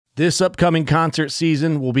This upcoming concert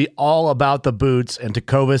season will be all about the boots, and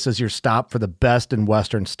Tecovas is your stop for the best in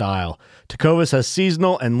Western style. Tecovas has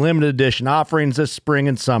seasonal and limited edition offerings this spring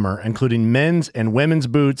and summer, including men's and women's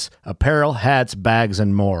boots, apparel, hats, bags,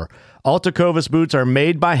 and more. All Tecovas boots are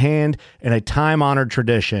made by hand in a time-honored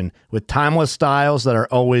tradition with timeless styles that are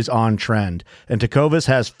always on trend. And Tecovas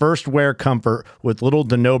has first wear comfort with little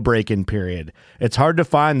to no break-in period. It's hard to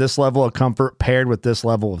find this level of comfort paired with this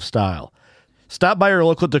level of style. Stop by your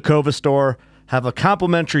local Tecovas store, have a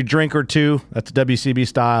complimentary drink or two, that's WCB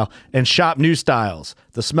style, and shop new styles.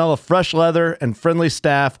 The smell of fresh leather and friendly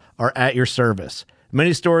staff are at your service.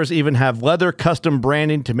 Many stores even have leather custom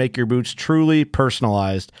branding to make your boots truly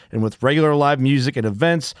personalized. And with regular live music and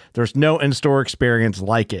events, there's no in-store experience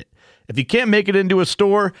like it. If you can't make it into a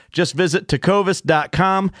store, just visit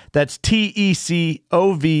tecovas.com. That's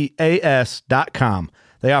TECOVAS.com.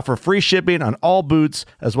 They offer free shipping on all boots,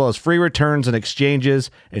 as well as free returns and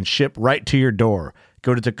exchanges, and ship right to your door.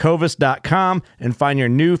 Go to tecovas.com and find your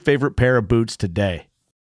new favorite pair of boots today.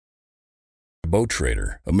 Boat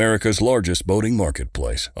Trader, America's largest boating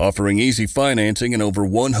marketplace, offering easy financing and over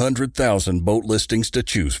 100,000 boat listings to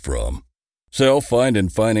choose from. Sell, find,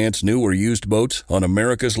 and finance new or used boats on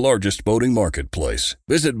America's largest boating marketplace.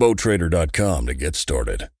 Visit BoatTrader.com to get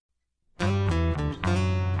started.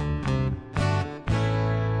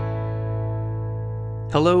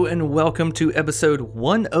 Hello and welcome to episode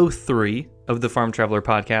 103 of the Farm Traveler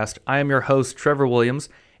Podcast. I am your host, Trevor Williams,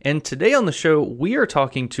 and today on the show, we are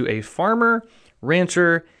talking to a farmer,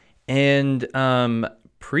 rancher, and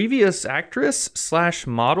previous actress slash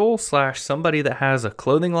model slash somebody that has a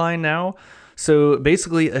clothing line now. So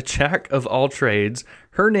basically a jack of all trades.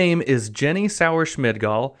 Her name is Jenny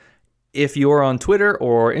Sauer-Schmidgall. If you're on Twitter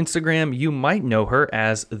or Instagram, you might know her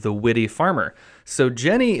as the Witty Farmer. So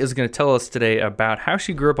Jenny is going to tell us today about how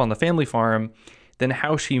she grew up on the family farm, then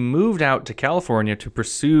how she moved out to California to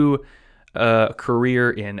pursue a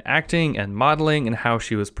career in acting and modeling, and how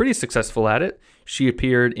she was pretty successful at it. She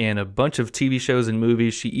appeared in a bunch of TV shows and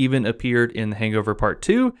movies. She even appeared in The Hangover Part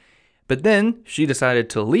 2. But then she decided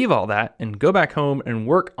to leave all that and go back home and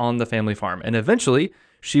work on the family farm. And eventually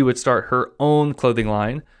she would start her own clothing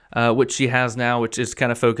line, which she has now, which is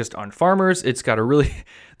kind of focused on farmers. It's got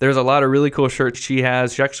there's a lot of really cool shirts she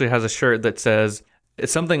has. She actually has a shirt that says,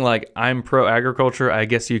 it's something like, I'm pro-agriculture. I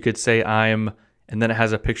guess you could say and then it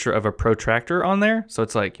has a picture of a protractor on there. So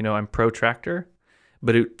it's like, I'm pro-tractor.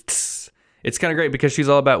 But it's kind of great because she's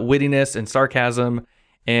all about wittiness and sarcasm.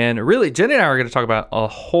 And really, Jenny and I are going to talk about a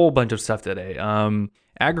whole bunch of stuff today.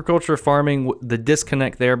 Agriculture, farming, the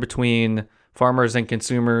disconnect there between farmers and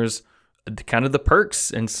consumers, kind of the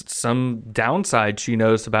perks and some downside she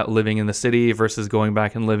knows about living in the city versus going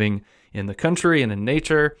back and living in the country and in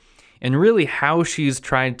nature, and really how she's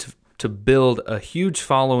tried to build a huge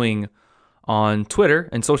following on Twitter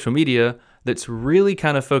and social media that's really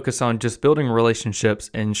kind of focused on just building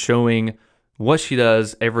relationships and showing what she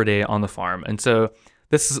does every day on the farm. And so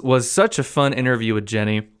this was such a fun interview with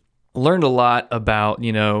Jenny. Learned a lot about,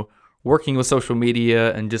 working with social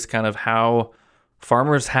media and just kind of how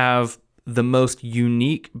farmers have the most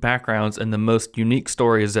unique backgrounds and the most unique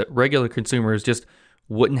stories that regular consumers just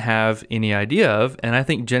wouldn't have any idea of. And I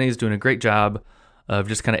think Jenny's doing a great job of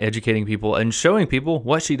just kind of educating people and showing people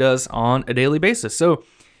what she does on a daily basis. So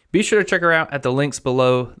be sure to check her out at the links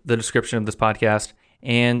below the description of this podcast.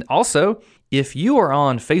 And also, if you are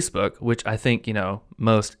on Facebook, which I think,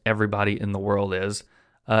 most everybody in the world is,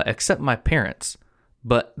 except my parents,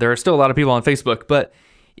 but there are still a lot of people on Facebook. But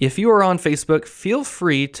if you are on Facebook, feel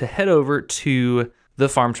free to head over to the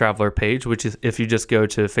Farm Traveler page, which is if you just go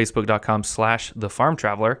to facebook.com/the Farm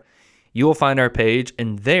Traveler, you will find our page.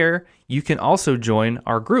 And there you can also join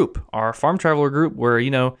our group, our Farm Traveler group, where,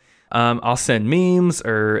 I'll send memes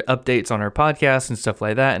or updates on our podcast and stuff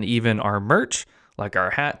like that. And even our merch, like our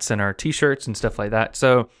hats and our t-shirts and stuff like that.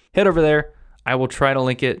 So head over there. I will try to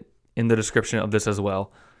link it in the description of this as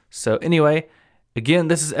well. So anyway, again,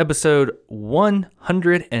 this is episode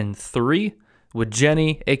 103 with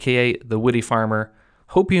Jenny, aka the Witty Farmer.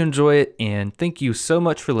 Hope you enjoy it, and thank you so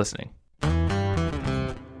much for listening.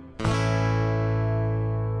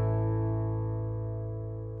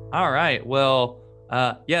 All right. Well,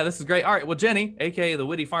 this is great. All right. Well, Jenny, aka the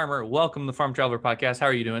Witty Farmer, welcome to the Farm Traveler Podcast. How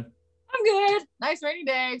are you doing? I'm good. Nice rainy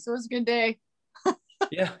day, so it's a good day.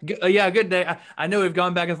 Good day. I know we've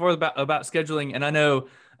gone back and forth about scheduling, and I know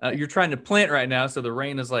you're trying to plant right now, so the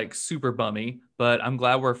rain is like super bummy, but I'm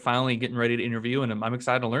glad we're finally getting ready to interview, and I'm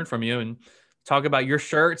excited to learn from you and talk about your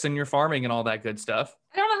shirts and your farming and all that good stuff.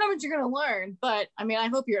 I don't know how much you're going to learn, but I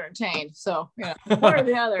hope you're entertained. So, one or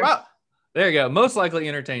the other. There you go. Most likely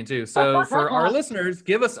entertained too. So for our listeners,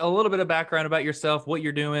 give us a little bit of background about yourself, what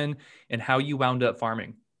you're doing, and how you wound up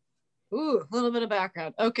farming. Ooh, a little bit of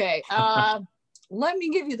background. Okay. Let me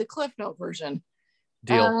give you the Cliff Note version.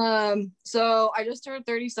 Deal. So I just turned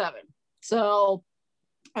 37. So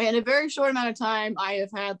in a very short amount of time, I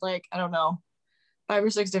have had like, I don't know, 5 or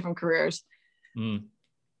 6 different careers.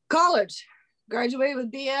 College, graduated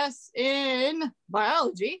with BS in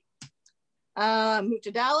biology. Moved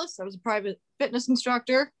to Dallas. I was a private fitness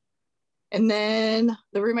instructor. And then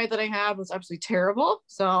the roommate that I had was absolutely terrible.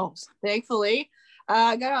 So thankfully,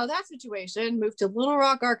 got out of that situation, moved to Little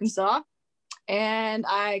Rock, Arkansas, and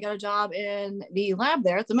I got a job in the lab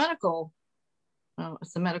there at the medical. Oh,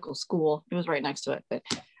 it's the medical school. It was right next to it. But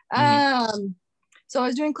so I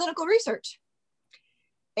was doing clinical research.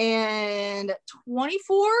 And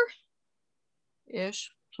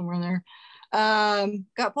 24-ish, somewhere in there,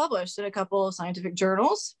 got published in a couple of scientific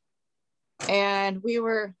journals. And we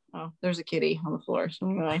were, oh, there's a kitty on the floor. So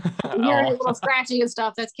anyway, you're a little scratchy and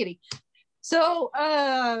stuff. That's Kitty. So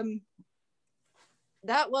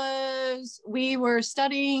we were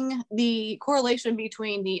studying the correlation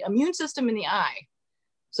between the immune system and the eye.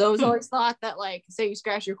 So it was always thought that, like, say you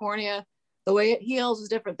scratch your cornea, the way it heals is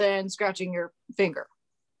different than scratching your finger.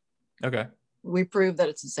 Okay. We proved that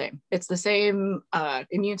it's the same. It's the same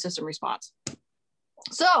immune system response.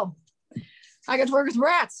 So I got to work with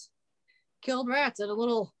rats. Killed rats at a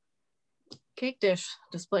little cake dish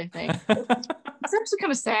display thing. It's actually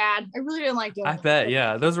kind of sad. I really didn't like doing it. I bet,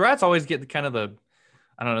 yeah. Those rats always get kind of the,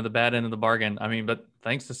 I don't know, the bad end of the bargain. I mean, but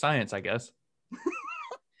thanks to science, I guess.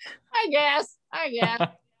 I guess.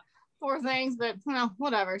 Poor things, but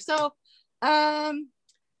whatever. So then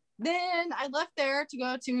I left there to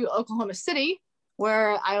go to Oklahoma City,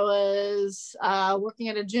 where I was working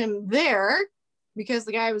at a gym there because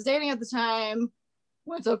the guy I was dating at the time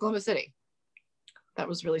went to Oklahoma City. That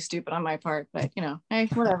was really stupid on my part, but hey,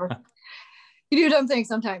 whatever. You do dumb things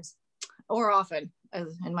sometimes, or often,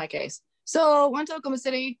 as in my case. So went to Oklahoma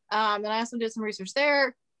City. Then I also did some research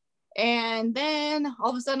there. And then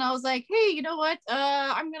all of a sudden I was like, hey, you know what?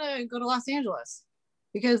 I'm going to go to Los Angeles.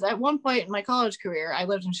 Because at one point in my college career, I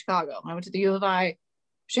lived in Chicago. I went to the U of I,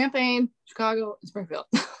 Champaign, Chicago, and Springfield.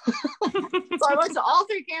 So I went to all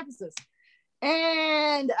 3 campuses.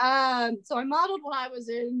 And so I modeled when I was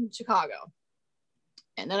in Chicago.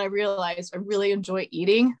 And then I realized I really enjoy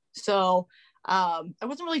eating. So I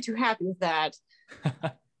wasn't really too happy with that.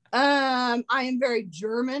 I am very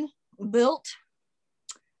German built.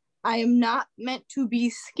 I am not meant to be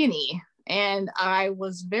skinny. And I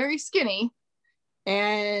was very skinny.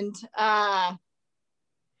 And I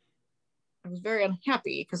was very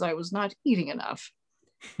unhappy because I was not eating enough.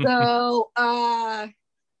 So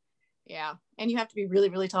yeah. And you have to be really,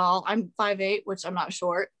 really tall. I'm 5'8", which I'm not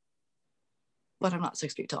short, but I'm not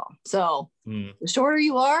 6 feet tall. So the shorter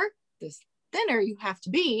you are, the thinner you have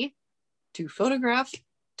to be to photograph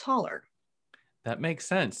taller. That makes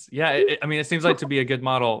sense. Yeah. I mean, it seems like to be a good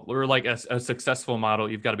model or like a successful model,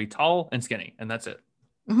 you've got to be tall and skinny, and that's it.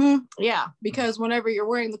 Yeah. Because whenever you're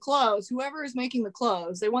wearing the clothes, whoever is making the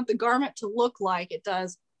clothes, they want the garment to look like it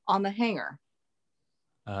does on the hanger.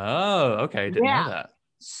 Oh, okay. Didn't know that.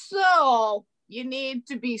 So you need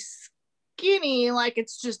to be skinny, like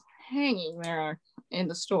it's just hanging there in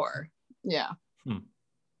the store. Yeah.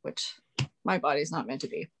 Which my body's not meant to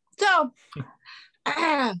be. So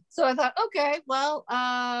so I thought, okay, well,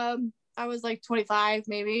 I was like 25,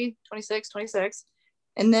 maybe 26.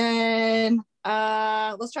 And then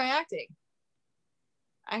let's try acting.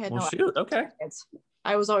 I had okay.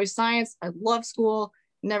 I was always science. I loved school,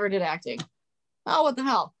 never did acting. Oh, what the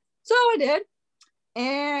hell? So I did,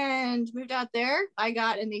 and moved out there. I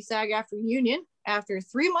got in the SAG-AFTRA union after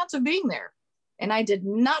 3 months of being there, and I did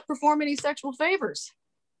not perform any sexual favors.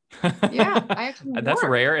 Yeah, I actually that's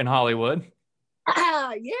rare in Hollywood.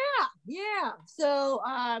 Yeah. So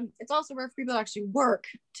it's also rare for people to actually work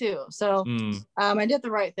too. So I did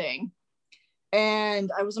the right thing,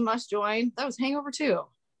 and I was a must join. That was Hangover 2,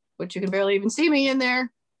 which you can barely even see me in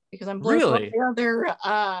there because I'm really the other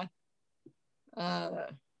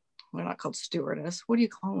they're not called stewardess. What do you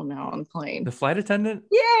call them now on the plane? The flight attendant?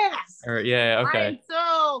 Yes. Or, yeah. Okay. So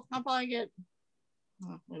I'll probably get.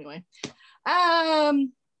 Anyway,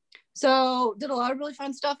 so did a lot of really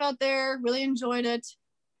fun stuff out there. Really enjoyed it,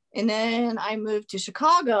 and then I moved to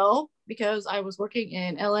Chicago because I was working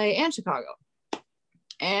in LA and Chicago,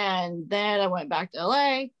 and then I went back to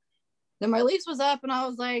LA. Then my lease was up, and I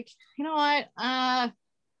was like, you know what?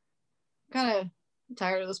 Kind of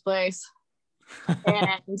tired of this place.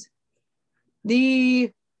 And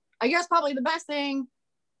I guess probably the best thing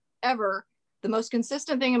ever the most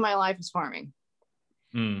consistent thing in my life is farming.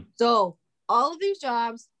 Mm. So all of these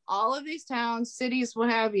jobs, all of these towns, cities, what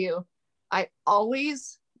have you, I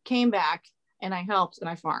always came back and I helped and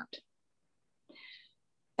I farmed.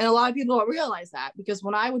 And a lot of people don't realize that, because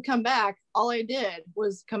when I would come back, all I did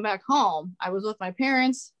was come back home. I was with my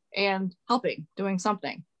parents and helping, doing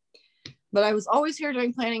something. But I was always here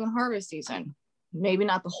during planting and harvest season. Maybe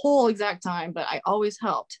not the whole exact time, but I always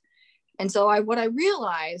helped. And so what I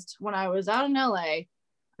realized when I was out in LA, I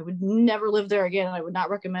would never live there again. And I would not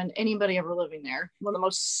recommend anybody ever living there. One of the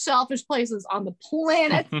most selfish places on the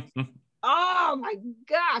planet. Oh my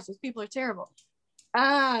gosh, those people are terrible.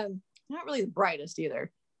 Not really the brightest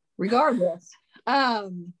either. Regardless, I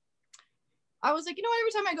was like,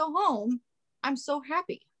 every time I go home, I'm so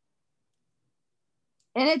happy.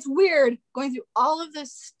 And it's weird going through all of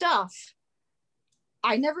this stuff.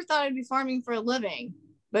 I never thought I'd be farming for a living,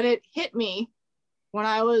 but it hit me when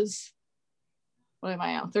I was, what am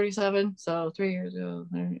I now? 37. So 3 years ago.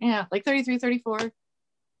 Yeah, like 33, 34.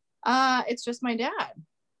 It's just my dad.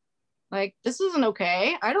 Like, this isn't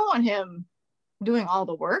okay. I don't want him doing all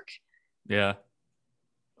the work. Yeah.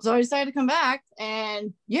 So I decided to come back,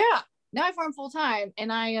 and yeah, now I farm full time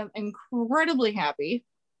and I am incredibly happy.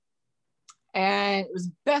 And it was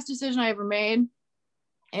the best decision I ever made.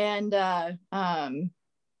 And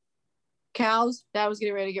cows, Dad was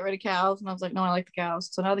getting ready to get rid of cows. And I was like, no, I like the cows.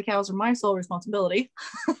 So now the cows are my sole responsibility.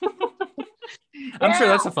 I'm sure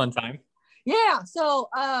that's a fun time. Yeah. So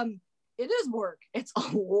it is work. It's a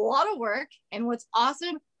lot of work. And what's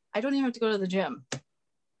awesome, I don't even have to go to the gym.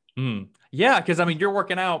 Yeah, because I mean, you're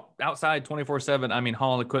working out outside 24/7. I mean,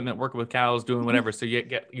 hauling equipment, working with cows, doing whatever. So you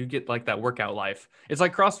get like that workout life. It's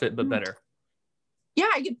like CrossFit, but better. Yeah,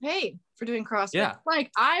 I get paid for doing CrossFit. Yeah.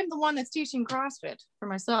 Like, I'm the one that's teaching CrossFit for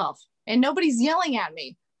myself, and nobody's yelling at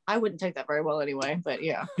me. I wouldn't take that very well anyway, but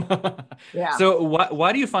yeah. Yeah. So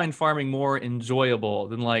why do you find farming more enjoyable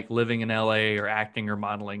than like living in LA or acting or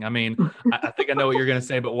modeling? I mean, I think I know what you're going to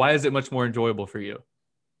say, but why is it much more enjoyable for you?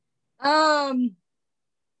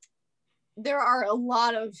 There are a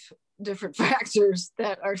lot of different factors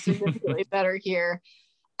that are significantly better here.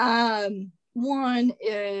 One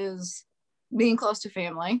is being close to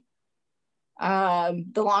family. The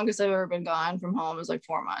longest I've ever been gone from home is like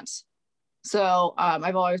 4 months. So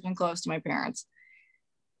I've always been close to my parents.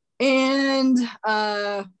 And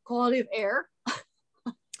quality of air.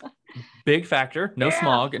 Big factor. No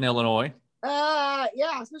smog in Illinois.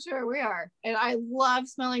 Yeah, for sure we are. And I love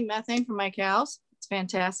smelling methane from my cows. It's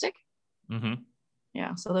fantastic. Mm-hmm.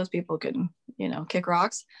 Yeah, so those people can, kick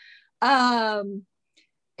rocks. And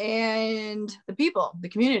the people, the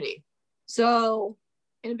community. So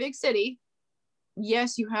in a big city,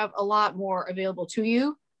 yes, you have a lot more available to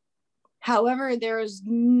you. However, there is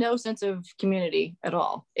no sense of community at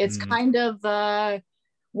all. It's kind of,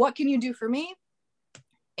 what can you do for me?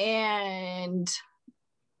 And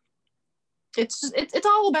it's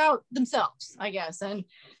all about themselves, I guess. And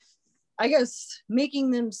I guess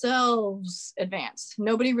making themselves advance.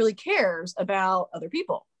 Nobody really cares about other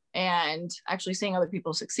people and actually seeing other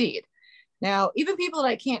people succeed. Now, even people that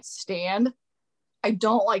I can't stand, I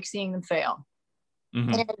don't like seeing them fail.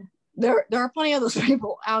 Mm-hmm. And there are plenty of those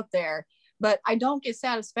people out there, but I don't get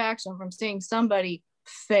satisfaction from seeing somebody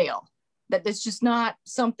fail. That's just not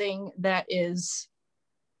something that is,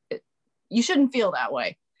 you shouldn't feel that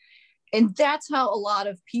way. And that's how a lot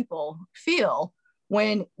of people feel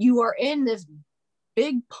when you are in this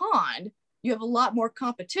big pond. You have a lot more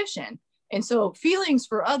competition. And so feelings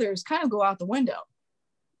for others kind of go out the window.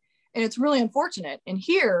 And it's really unfortunate. And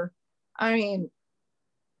here, I mean,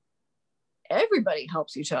 everybody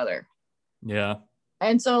helps each other. Yeah.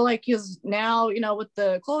 And so like, because now, with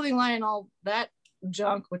the clothing line and all that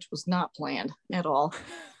junk, which was not planned at all.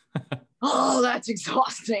 Oh, that's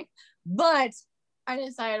exhausting. But I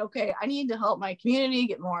decided, okay, I need to help my community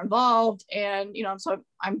get more involved. And, so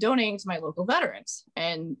I'm donating to my local veterans.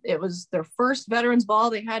 And it was their first veterans ball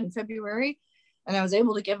they had in February. And I was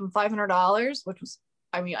able to give them $500, which was,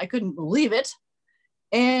 I couldn't believe it.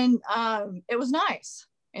 And it was nice.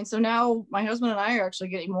 And so now my husband and I are actually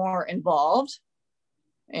getting more involved.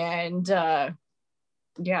 And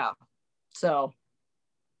yeah, so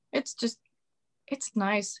it's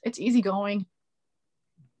nice. It's easygoing.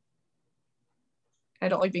 I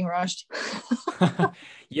don't like being rushed.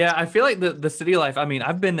 Yeah, I feel like the city life. I mean,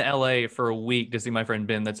 I've been to LA for a week to see my friend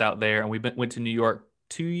Ben that's out there, and we went to New York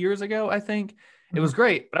 2 years ago, I think. It was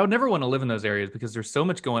great, but I would never want to live in those areas because there's so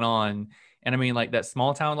much going on. And I mean, like that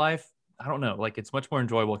small town life, I don't know, like it's much more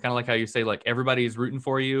enjoyable. Kind of like how you say, like everybody's rooting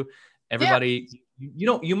for you. Everybody,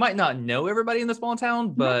 you might not know everybody in the small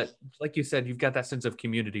town, but like you said, you've got that sense of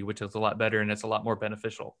community, which is a lot better and it's a lot more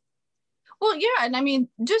beneficial. Well, yeah. And I mean,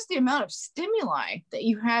 just the amount of stimuli that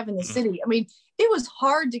you have in the city. I mean, it was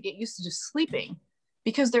hard to get used to just sleeping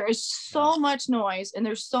because there is so much noise and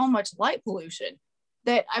there's so much light pollution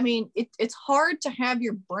that, I mean, it's hard to have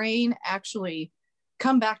your brain actually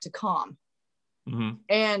come back to calm.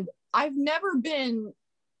 And I've never been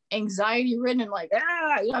anxiety ridden and like,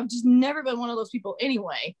 I've just never been one of those people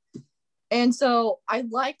anyway. And so I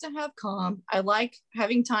like to have calm. I like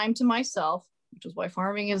having time to myself, which is why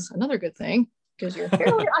farming is another good thing because you're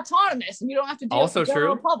fairly autonomous and you don't have to deal with the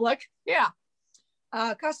general public. Yeah.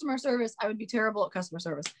 Customer service, I would be terrible at customer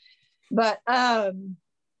service, but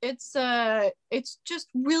it's just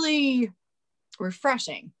really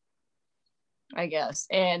refreshing, I guess.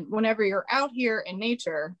 And whenever you're out here in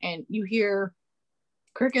nature and you hear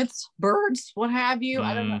crickets, birds, what have you,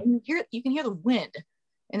 I don't know, you can hear the wind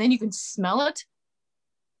and then you can smell it.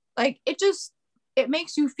 Like it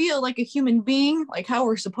makes you feel like a human being, like how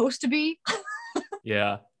we're supposed to be.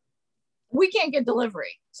 Yeah. We can't get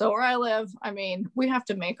delivery. So where I live, I mean, we have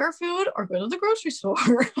to make our food or go to the grocery store.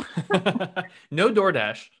 No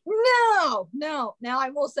DoorDash. No. Now I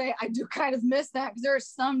will say I do kind of miss that because there are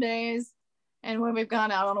some days and when we've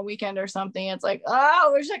gone out on a weekend or something, it's like, oh,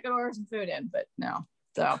 I wish I could order some food in, but no.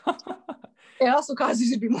 So it also causes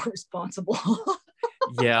you to be more responsible.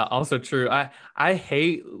 Yeah, also true. I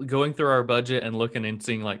hate going through our budget and looking and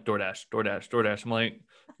seeing like DoorDash. I'm like,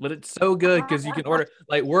 but it's so good because you can order.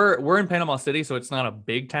 Like we're in Panama City, so it's not a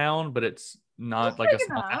big town, but it's not like a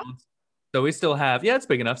small town. So we still have, it's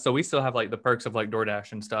big enough. So we still have like the perks of like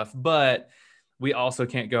DoorDash and stuff, but we also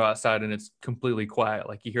can't go outside and it's completely quiet.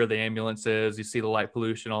 Like you hear the ambulances, you see the light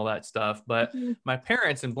pollution, all that stuff. But my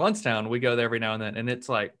parents in Bluntstown, we go there every now and then, and it's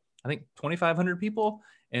like I think 2,500 people,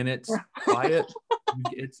 and it's quiet.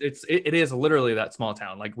 It is literally that small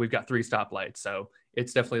town. Like we've got 3 stoplights, so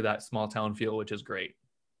it's definitely that small town feel, which is great.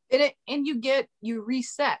 And you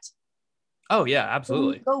reset. Oh yeah, absolutely.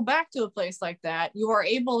 When you go back to a place like that, you are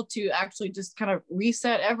able to actually just kind of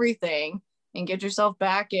reset everything and get yourself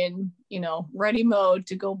back in, ready mode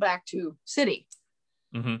to go back to city.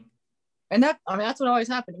 And that's what always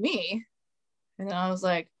happened to me. And then I was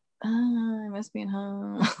like, I miss being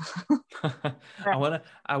home. I want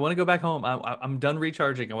to go back home. I'm done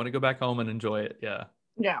recharging. I want to go back home and enjoy it. Yeah.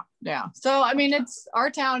 So I mean, our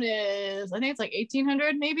town is, I think it's like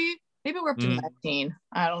 1,800, maybe we're up to 19.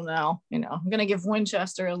 I don't know. I'm gonna give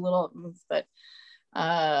Winchester a little, but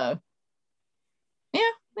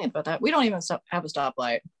think about that. We don't even have a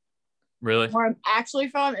stoplight. Really? Where I'm actually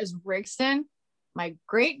from is Rigston. My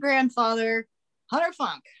great grandfather, Hunter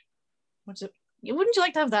Funk. Wouldn't you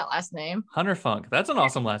like to have that last name? Hunter Funk. That's an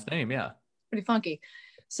awesome last name. Yeah. Pretty funky.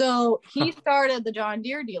 So he started the John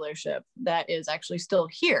Deere dealership that is actually still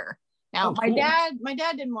here. Now, my dad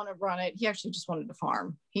didn't want to run it. He actually just wanted to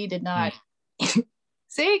farm. He did not.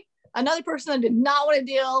 See, another person that did not want to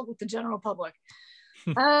deal with the general public.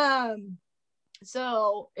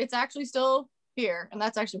 So it's actually still here. And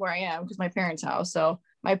that's actually where I am because my parents' house. So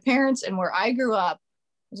my parents and where I grew up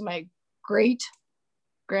was my great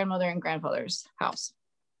grandmother and grandfather's house.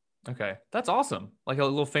 Okay. That's awesome. Like a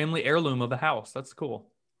little family heirloom of a house. That's cool.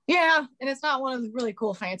 Yeah. And it's not one of the really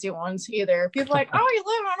cool, fancy ones either. People are like, oh, you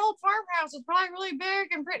live in an old farmhouse. It's probably really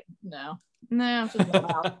big and pretty. No, it's just a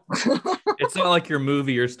house. It's not like your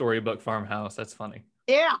movie or storybook farmhouse. That's funny.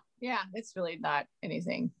 Yeah. It's really not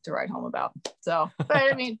anything to write home about. So, but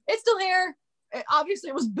I mean, it's still here. Obviously,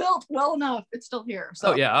 it was built well enough. It's still here.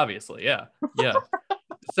 So. Oh, yeah, obviously. Yeah.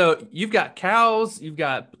 So you've got cows, you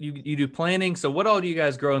do planning. So what all do you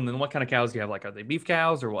guys grow? And then what kind of cows do you have? Like, are they beef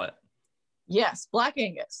cows or what? Yes, Black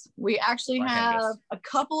Angus. We actually have a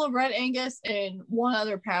couple of Red Angus and one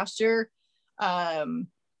other pasture.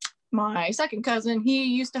 My second cousin, he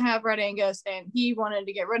used to have Red Angus and he wanted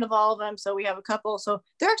to get rid of all of them. So we have a couple. So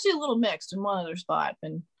they're actually a little mixed in one other spot,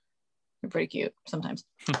 and they're pretty cute sometimes.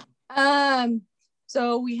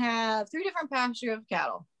 So we have 3 different pasture of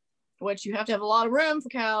cattle, which you have to have a lot of room for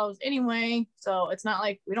cows anyway. So it's not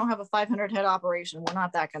like we don't have a 500 head operation. We're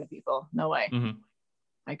not that kind of people. No way.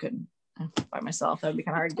 I couldn't by myself. That'd be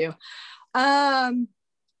kind of hard to do.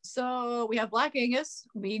 So we have Black Angus.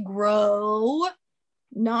 We grow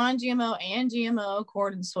non-GMO and GMO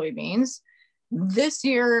corn and soybeans. This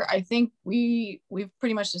year, I think we've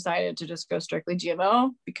pretty much decided to just go strictly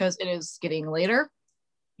GMO because it is getting later.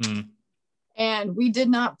 And we did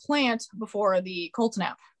not plant before the cold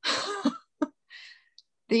snap.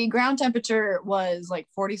 The ground temperature was like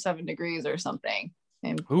 47 degrees or something.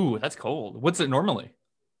 And ooh, that's cold. What's it normally?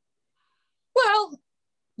 Well,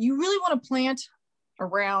 you really want to plant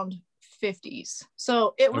around 50s.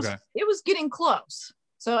 So it was getting close.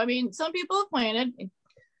 So I mean, some people have planted.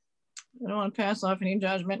 I don't want to pass off any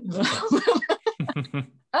judgment.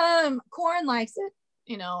 Corn likes it,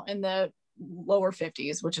 you know, in the lower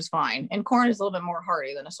 50s, which is fine. And corn is a little bit more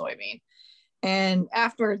hardy than a soybean. And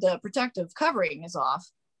after the protective covering is off,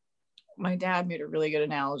 my dad made a really good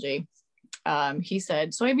analogy. He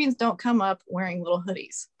said, soybeans don't come up wearing little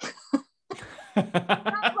hoodies.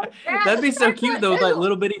 That'd be so cute though, with like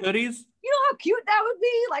little bitty hoodies. You know how cute that would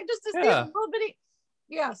be? Like just to see a little bitty.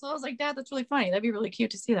 Yeah. So I was like, Dad, that's really funny. That'd be really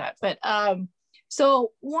cute to see that. But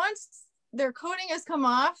so once their coating has come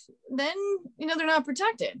off, then you know they're not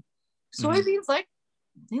protected. Soybeans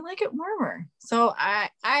they like it warmer. So I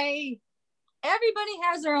everybody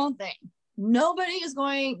has their own thing. Not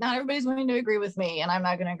everybody's going to agree with me, and I'm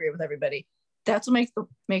not going to agree with everybody. That's what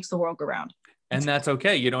makes the world go round. And that's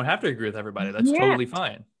okay. You don't have to agree with everybody. That's totally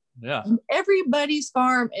fine. Yeah. Everybody's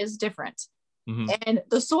farm is different. Mm-hmm. And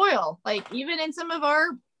the soil, like even in some of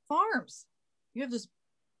our farms, you have this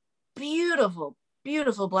beautiful,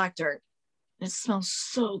 beautiful black dirt. It smells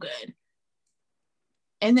so good.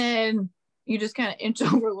 And then you just kind of inch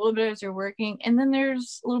over a little bit as you're working. And then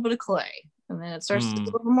there's a little bit of clay. And then it starts to get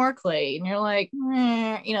a little more clay. And you're like,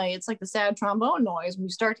 you know, it's like the sad trombone noise when you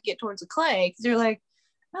start to get towards the clay. Because you're like,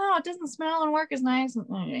 oh, it doesn't smell and work as nice.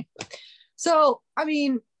 So, I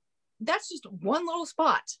mean, that's just one little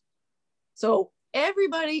spot. So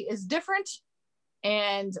everybody is different.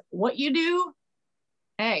 And what you do,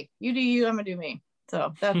 hey, you do you, I'm going to do me.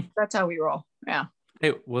 So that's how we roll. Yeah.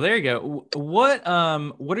 Hey, well, there you go. What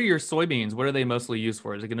are your soybeans? What are they mostly used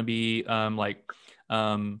for? Is it going to be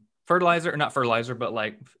fertilizer, or not fertilizer, but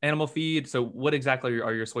like animal feed? So what exactly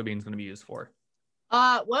are your soybeans going to be used for?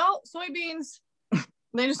 Well, soybeans,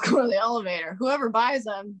 they just go to the elevator. Whoever buys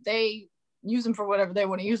them, they use them for whatever they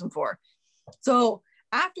want to use them for. So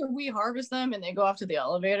after we harvest them and they go off to the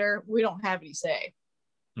elevator, we don't have any say.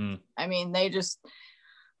 I mean,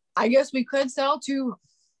 I guess we could sell to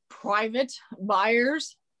private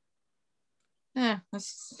buyers.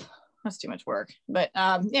 That's too much work. But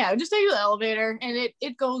yeah, just take the elevator and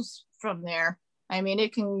it goes from there. I mean,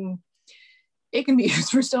 it can be used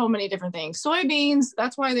for so many different things. Soybeans,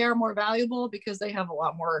 that's why they are more valuable, because they have a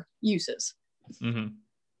lot more uses.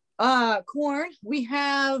 Corn, we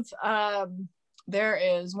have there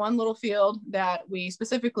is one little field that we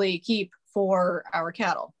specifically keep for our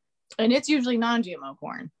cattle, and it's usually non-GMO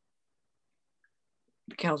corn.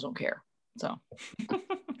 The cows don't care, so they're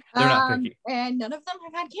not picky, and none of them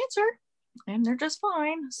have had cancer, and they're just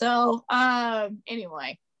fine. So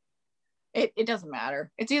anyway, it doesn't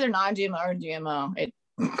matter. It's either non-GMO or GMO.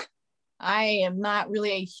 I am not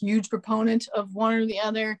really a huge proponent of one or the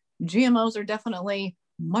other. GMOs are definitely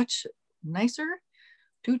much nicer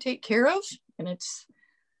to take care of, and it's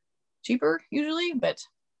cheaper usually, but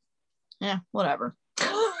yeah, whatever.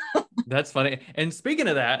 That's funny. And speaking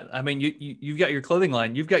of that, I mean, you've got your clothing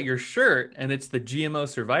line, you've got your shirt, and it's the GMO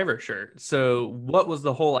Survivor shirt. So what was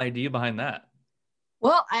the whole idea behind that?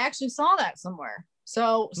 Well, I actually saw that somewhere.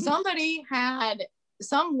 So some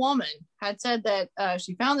woman had said that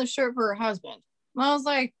she found this shirt for her husband. And I was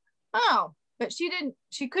like, oh, but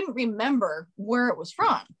she couldn't remember where it was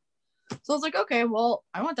from. So I was like, okay, well,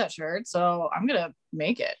 I want that shirt, so I'm going to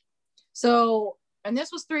make it. So, and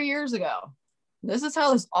this was 3 years ago. This is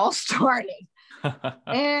how this all started.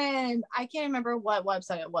 And I can't remember what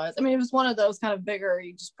website it was. I mean, it was one of those kind of bigger,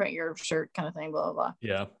 you just print your shirt kind of thing, blah, blah, blah.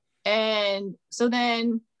 Yeah. And so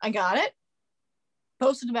then I got it,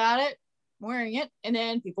 posted about it, wearing it, and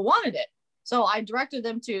then people wanted it. So I directed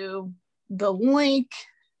them to the link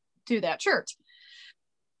to that shirt.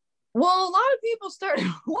 Well, a lot of people started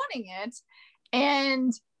wanting it,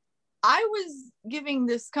 and I was giving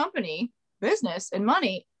this company business and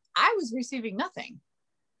money. I was receiving nothing.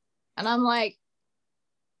 And I'm like,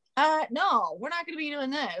 no, we're not going to be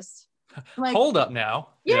doing this. Like, hold up now.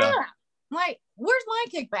 Yeah. I'm like, where's my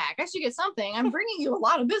kickback? I should get something. I'm bringing you a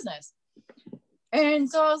lot of business. And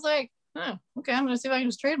so I was like, okay, I'm going to see if I can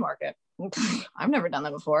just trademark it. I've never done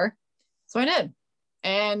that before. So I did.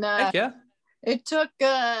 And it took,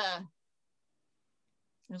 it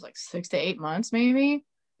was like 6 to 8 months maybe.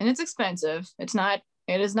 And it's expensive. It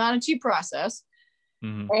is not a cheap process.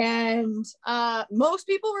 Mm-hmm. And most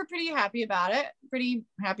people were pretty happy about it, pretty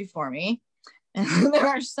happy for me. And there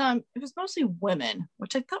are it was mostly women,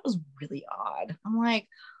 which I thought was really odd. I'm like,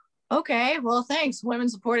 okay, well, thanks, women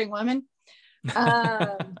supporting women. They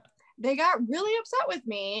got really upset with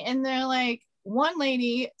me. And they're like, one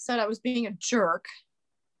lady said I was being a jerk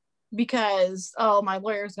because, oh, my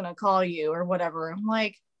lawyer's going to call you or whatever. I'm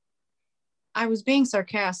like, I was being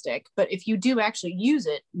sarcastic, but if you do actually use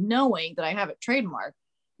it, knowing that I have it trademarked,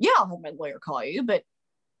 yeah, I'll have my lawyer call you, but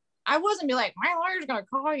I wasn't be like, my lawyer's going to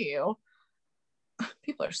call you.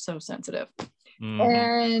 People are so sensitive.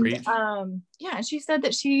 And yeah, and she said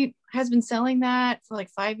that she has been selling that for like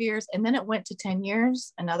 5 years, and then it went to 10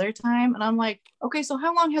 years another time. And I'm like, okay, so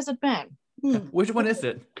how long has it been? Which one is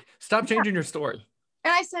it? Stop changing your story.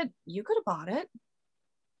 And I said, you could have bought it.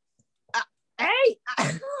 Hey,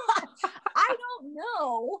 I don't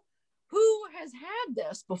know who has had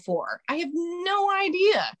this before. I have no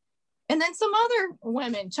idea. And then some other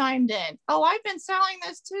women chimed in. Oh, I've been selling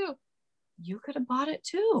this too. You could have bought it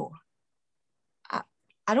too.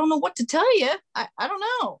 I don't know what to tell you. I don't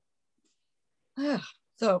know.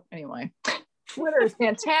 So anyway, Twitter is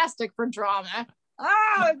fantastic for drama.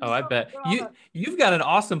 I bet. You've got an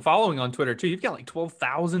awesome following on Twitter too. You've got like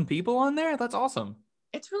 12,000 people on there. That's awesome.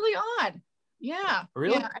 It's really odd. Yeah.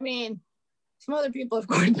 Really? Yeah. I mean, some other people have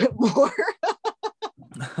quite a bit more.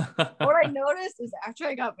 What I noticed is after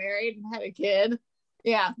I got married and had a kid,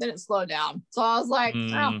 then it slowed down. So I was like,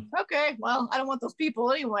 oh, okay, well, I don't want those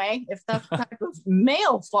people anyway, if that's the type of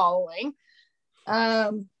male following.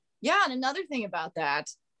 And another thing about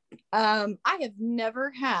that, I have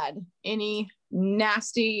never had any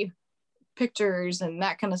nasty pictures and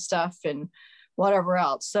that kind of stuff and whatever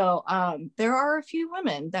else. So there are a few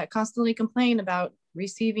women that constantly complain about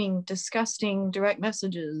receiving disgusting direct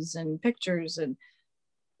messages and pictures, and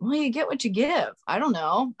well, you get what you give. I don't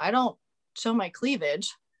know. I don't show my cleavage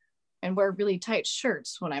and wear really tight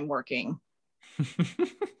shirts when I'm working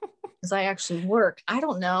because I actually work. I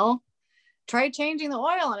don't know. Try changing the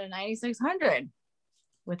oil on a 9600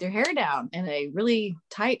 with your hair down and a really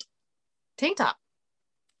tight tank top.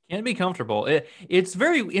 Can be comfortable. It's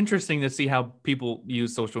very interesting to see how people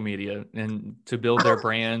use social media and to build their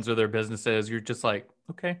brands or their businesses. You're just like,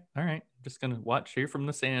 okay, all right, I'm just gonna watch here from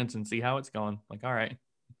the stands and see how it's going. Like, all right.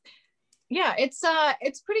 Yeah, it's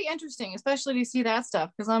pretty interesting, especially to see that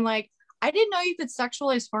stuff, because I'm like, I didn't know you could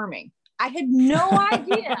sexualize farming. I had no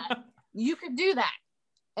idea you could do that,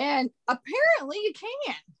 and apparently you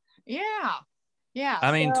can. Yeah.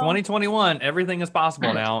 I mean, 2021, everything is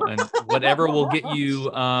possible now, and whatever will get you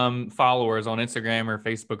followers on Instagram or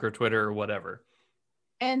Facebook or Twitter or whatever.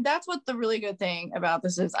 And that's what the really good thing about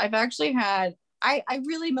this is. I've actually had, I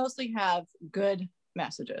really mostly have good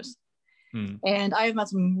messages. And I have met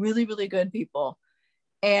some really, really good people.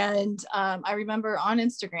 And I remember on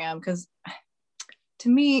Instagram, because to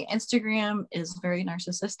me, Instagram is very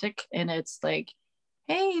narcissistic, and it's like,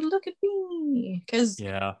 hey, look at me. Because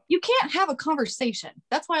you can't have a conversation.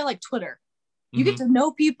 That's why I like Twitter. You get to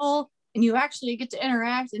know people, and you actually get to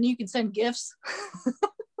interact, and you can send gifts.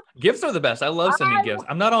 Gifts are the best. I love sending gifts.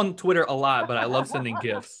 I'm not on Twitter a lot, but I love sending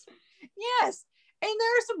gifts. Yes. And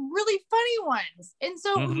there are some really funny ones. And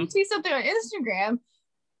so when you see something on Instagram,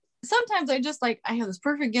 sometimes I have this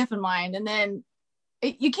perfect GIF in mind, and then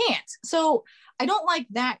you can't. So I don't like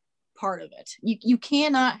that part of it. You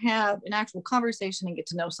cannot have an actual conversation and get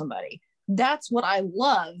to know somebody. That's what I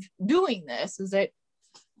love doing this, is that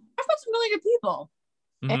I've met some really good people.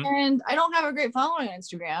 And I don't have a great following on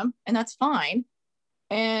Instagram, and that's fine.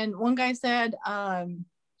 And one guy said,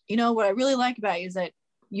 what I really like about you is that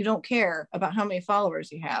you don't care about how many followers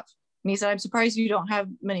you have. And he said, I'm surprised you don't have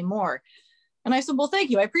many more. And I said, well, thank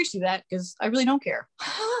you. I appreciate that, because I really don't care.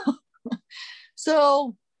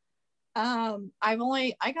 So I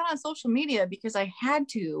got on social media because I had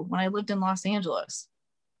to when I lived in Los Angeles.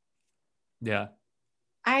 Yeah.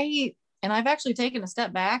 I've actually taken a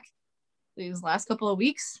step back these last couple of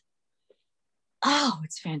weeks. Oh,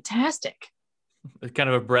 it's fantastic. It's kind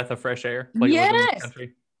of a breath of fresh air. Yes.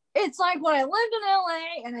 It's like when I lived in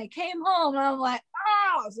LA and I came home and I'm like,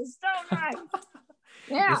 oh, this is so nice.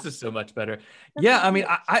 Yeah. This is so much better. Yeah. I mean,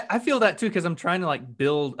 I feel that too, because I'm trying to like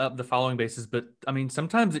build up the following basis. But I mean,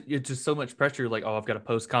 sometimes it's just so much pressure. Like, oh, I've got to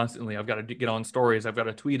post constantly. I've got to get on stories. I've got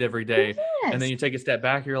to tweet every day. Yes. And then you take a step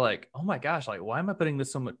back. You're like, oh my gosh, like, why am I putting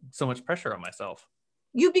this so much pressure on myself?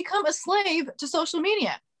 You become a slave to social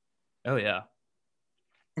media. Oh, yeah.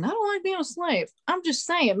 And I don't like being a slave. I'm just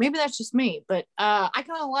saying, maybe that's just me, but I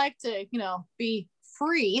kind of like to, be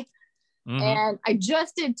free. And I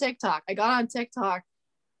just did TikTok. I got on TikTok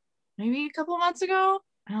maybe a couple of months ago.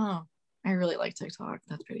 I don't know. I really like TikTok.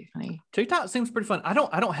 That's pretty funny. TikTok seems pretty fun. I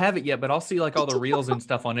don't have it yet, but I'll see like all the reels and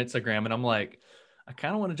stuff on Instagram, and I'm like, I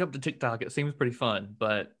kind of want to jump to TikTok. It seems pretty fun,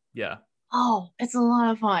 but yeah. Oh, it's a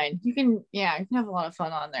lot of fun. You can have a lot of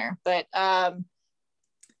fun on there, but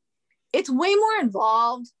it's way more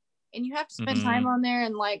involved, and you have to spend time on there.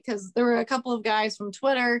 And like, because there were a couple of guys from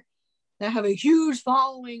Twitter that have a huge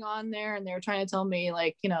following on there, and they were trying to tell me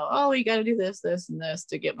like, oh, you got to do this, this, and this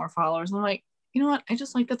to get more followers. And I'm like, you know what? I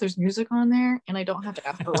just like that there's music on there, and I don't have to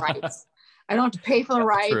ask for rights. I don't have to pay for the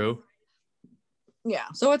rights. True. Yeah,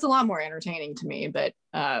 so it's a lot more entertaining to me. But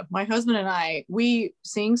my husband and I, we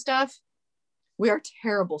sing stuff. We are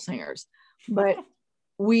terrible singers, but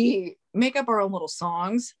we make up our own little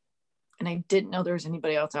songs. And I didn't know there was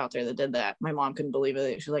anybody else out there that did that. My mom couldn't believe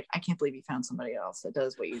it. She's like, I can't believe you found somebody else that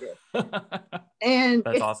does what you did. And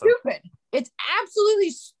That's it's awesome. stupid. It's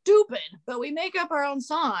absolutely stupid, but we make up our own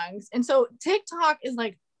songs. And so TikTok is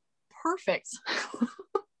like perfect.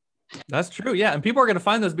 That's true. Yeah. And people are going to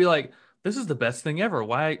find those, be like, this is the best thing ever.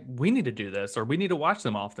 Why we need to do this, or we need to watch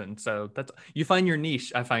them often. So that's, you find your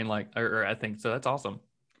niche, I find, like, or I think so. That's awesome.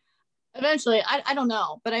 Eventually, I don't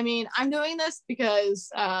know. But I mean, I'm doing this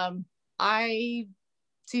because I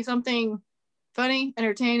see something funny,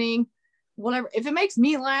 entertaining, whatever. If it makes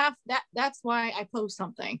me laugh, that's why I post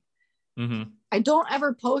something. Mm-hmm. I don't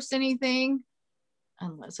ever post anything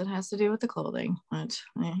unless it has to do with the clothing. But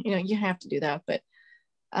you have to do that. But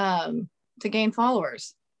to gain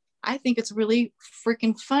followers, I think it's really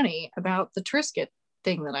freaking funny about the Triscuit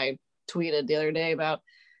thing that I tweeted the other day about.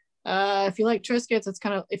 If you like Triscuits, it's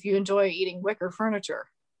kind of if you enjoy eating wicker furniture.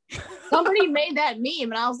 Somebody made that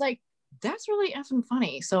meme, and I was like, that's really effing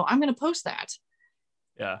funny. So I'm going to post that.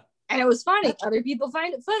 Yeah. And it was funny. Other people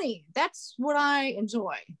find it funny. That's what I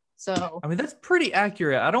enjoy. So, I mean, that's pretty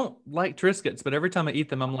accurate. I don't like Triscuits, but every time I eat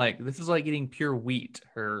them, I'm like, this is like eating pure wheat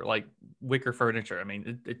or like wicker furniture. I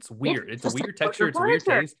mean, it's weird. It's a weird texture. It's a weird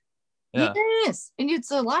taste. Yeah. Yes. And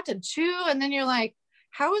it's a lot to chew. And then you're like,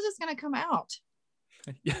 how is this going to come out?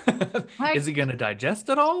 Like, is it going to digest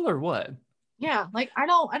at all or what? Yeah. Like, I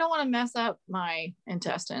don't want to mess up my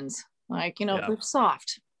intestines. Like, they're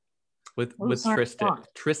soft. With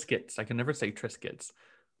Triscuits. I can never say Triscuits.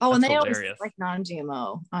 Oh, That's and they hilarious. always like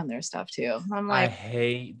non-GMO on their stuff too. I'm like, I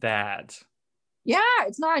hate that. Yeah,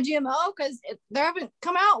 it's not a GMO because they haven't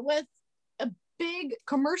come out with a big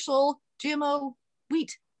commercial GMO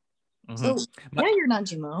wheat. Mm-hmm. So you're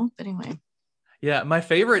non-GMO. But anyway. Yeah, my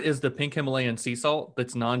favorite is the pink Himalayan sea salt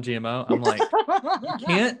that's non-GMO. I'm like, you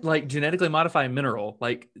can't like genetically modify a mineral.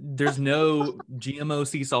 Like, there's no GMO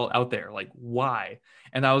sea salt out there. Like, why?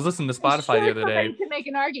 And I was listening to Spotify the other day. You can make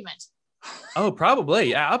an argument. Oh, probably.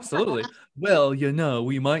 Yeah, absolutely. Well,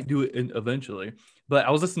 we might do it eventually. But I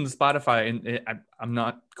was listening to Spotify, and I'm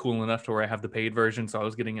not cool enough to where I have the paid version, so I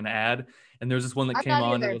was getting an ad. And there's this one that came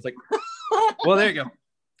on, and it was like, well, there you go.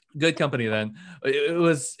 Good company then. It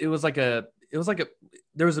was like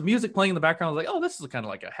there was a music playing in the background. I was like, oh, this is kind of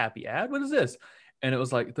like a happy ad. What is this? And it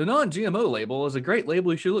was like, the non-GMO label is a great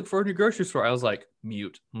label you should look for in your grocery store. I was like,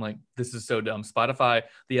 mute. I'm like, this is so dumb. Spotify,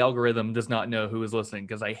 the algorithm does not know who is listening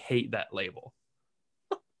because I hate that label.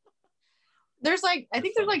 There's like, I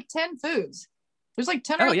think there's like 10 foods. There's like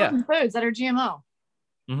 10 or 11 foods that are GMO.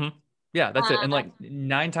 Mm-hmm. Yeah, that's it. And like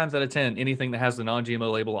 9 times out of 10, anything that has the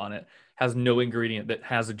non-GMO label on it has no ingredient that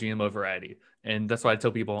has a GMO variety. And that's why I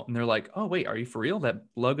tell people, and they're like, oh, wait, are you for real? That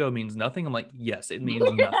logo means nothing? I'm like, yes, it means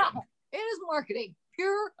nothing. It is marketing,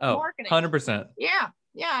 pure marketing. 100%. Yeah,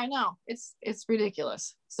 I know. It's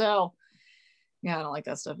ridiculous. So, yeah, I don't like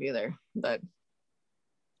that stuff either. But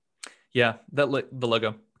yeah, the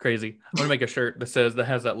logo, crazy. I'm gonna make a shirt that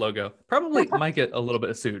has that logo. Probably might get a little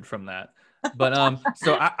bit sued from that. But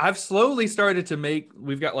so I've slowly started to make.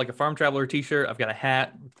 We've got like a Farm Traveler T-shirt. I've got a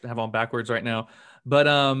hat. I have on backwards right now.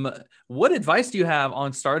 But what advice do you have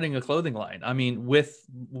on starting a clothing line? I mean, with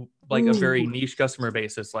like a very niche customer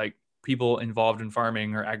basis, like people involved in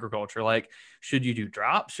farming or agriculture. Like, should you do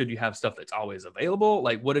drops? Should you have stuff that's always available?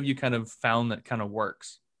 Like, what have you kind of found that kind of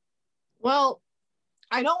works? Well,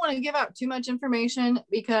 I don't want to give out too much information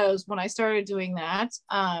because when I started doing that,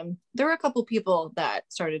 there were a couple people that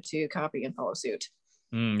started to copy and follow suit.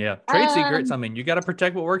 Yeah. Trade secrets. I mean, you got to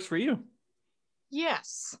protect what works for you.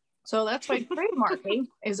 Yes. So that's why trademarking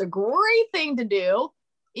is a great thing to do.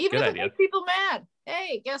 Even if it makes people mad.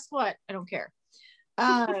 Hey, guess what? I don't care.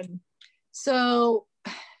 So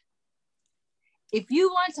if you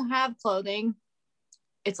want to have clothing,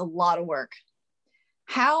 it's a lot of work.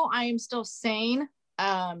 How I am still sane,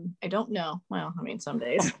 I don't know. Well, I mean, some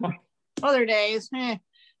days, other days, yeah,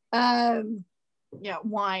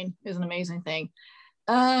 wine is an amazing thing.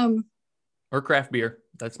 Or craft beer.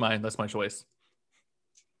 That's my choice.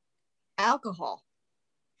 Alcohol.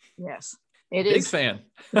 Yes, it Big is. fan.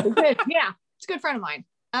 Yeah, it's a good friend of mine.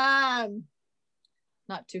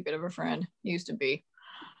 Not too good of a friend. Used to be.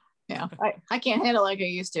 Yeah, I can't handle like I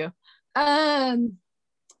used to.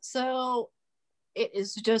 So it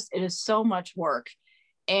is so much work.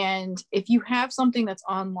 And if you have something that's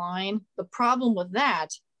online, the problem with that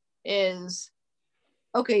is,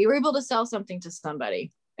 okay, you're able to sell something to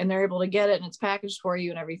somebody and they're able to get it and it's packaged for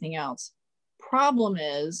you and everything else. Problem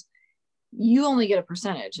is you only get a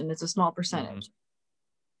percentage and it's a small percentage.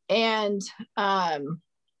 And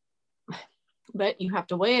but you have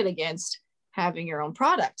to weigh it against having your own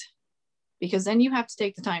product, because then you have to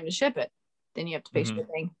take the time to ship it. Then you have to pay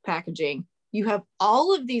shipping, packaging. You have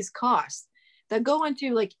all of these costs that go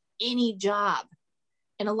into like any job.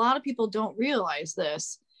 And a lot of people don't realize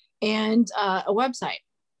this. And a website,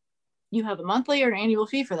 you have a monthly or an annual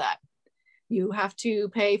fee for that. You have to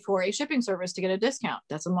pay for a shipping service to get a discount.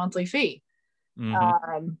 That's a monthly fee.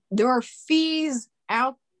 There are fees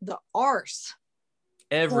out the arse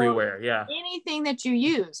everywhere. Yeah. Anything that you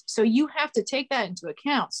use. So you have to take that into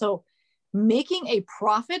account. So making a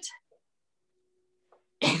profit,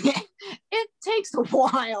 it takes a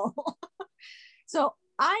while. So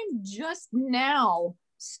I'm just now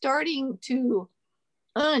starting to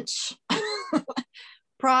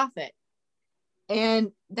profit.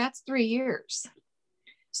 And that's 3 years.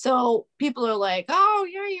 So people are like, oh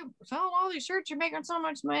yeah, you're selling all these shirts, you're making so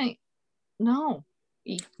much money. No.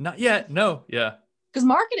 Not yet. No. Yeah. Because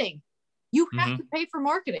marketing, you have to pay for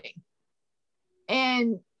marketing.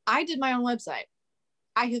 And I did my own website.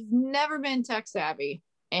 I have never been tech savvy,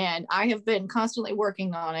 and I have been constantly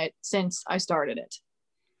working on it since I started it.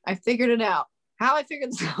 I figured it out. How I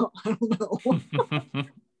figured this out, I don't know.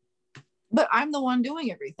 But I'm the one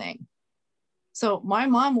doing everything. So my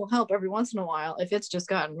mom will help every once in a while if it's just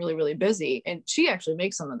gotten really, really busy. And she actually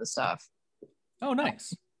makes some of the stuff. Oh,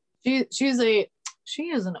 nice. She is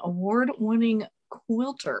an award-winning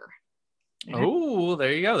quilter. Oh,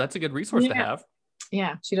 there you go. That's a good resource to have.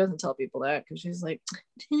 Yeah, she doesn't tell people that because she's like,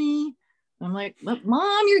 Tinny. I'm like, but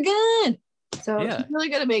Mom, you're good. So she's really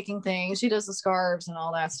good at making things. She does the scarves and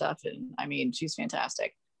all that stuff. And I mean, she's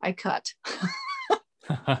fantastic. I cut.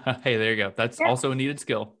 Hey, there you go. That's also a needed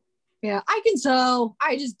skill. Yeah, I can sew.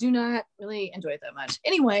 I just do not really enjoy it that much.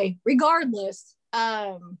 Anyway, regardless,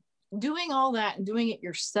 doing all that and doing it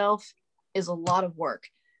yourself is a lot of work.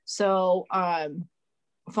 So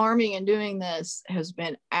farming and doing this has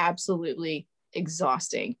been absolutely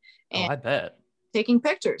exhausting. And I bet. Taking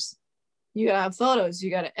pictures. You gotta have photos, you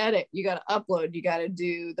gotta edit, you gotta upload, you gotta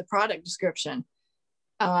do the product description.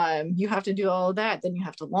 You have to do all of that. Then you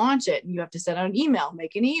have to launch it. And you have to send out an email,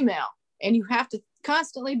 make an email. And you have to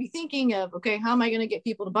constantly be thinking of, okay, how am I going to get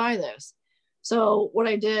people to buy this? So what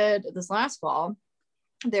I did this last fall,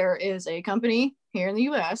 there is a company here in the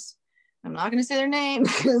US. I'm not going to say their name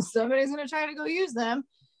because somebody's going to try to go use them.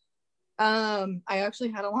 I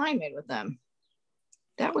actually had a line made with them.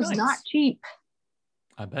 That was not cheap.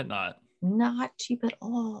 I bet not. Not cheap at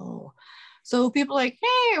all. So people are like,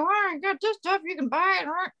 hey, well, I got this stuff, you can buy it.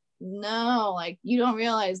 No, like you don't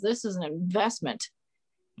realize this is an investment.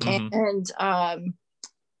 And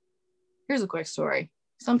here's a quick story.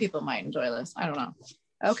 Some people might enjoy this. I don't know.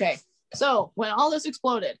 Okay. So when all this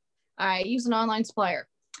exploded, I used an online supplier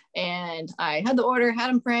and I had the order, had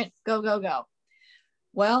them print, go.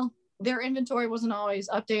 Well, their inventory wasn't always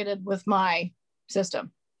updated with my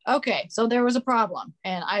system. Okay. So there was a problem,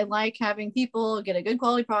 and I like having people get a good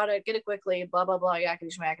quality product, get it quickly, blah, blah, blah,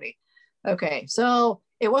 yakety schmackety. Okay. So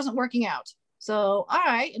it wasn't working out. So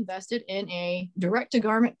I invested in a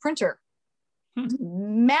direct-to-garment printer.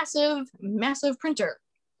 Massive printer.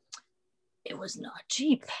 It was not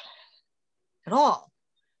cheap at all.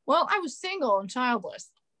 Well, I was single and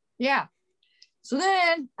childless. Yeah. So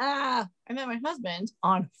then I met my husband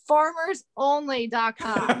on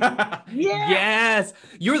farmersonly.com. Yes.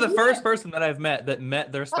 You're the first person that I've met that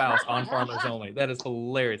met their spouse on Farmers Only. That is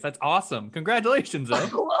hilarious. That's awesome. Congratulations, though.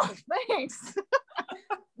 Well, thanks.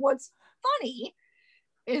 What's funny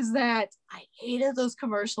is that I hated those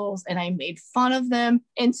commercials and I made fun of them,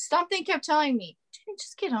 and something kept telling me,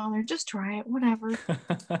 just get on there, just try it, whatever.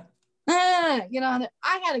 Get on there.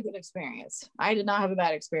 I had a good experience. I did not have a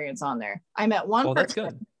bad experience on there. I met one person. That's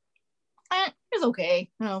good. It was okay.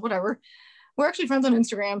 Whatever. We're actually friends on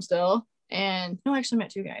Instagram still. And no, I actually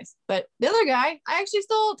met two guys, but the other guy I actually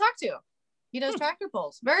still talk to. He does tractor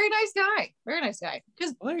pulls. Very nice guy.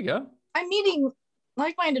 Because there you go. I'm meeting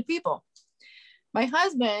like-minded people. My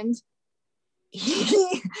husband,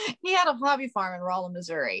 he had a hobby farm in Rolla,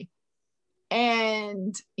 Missouri,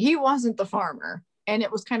 and he wasn't the farmer. And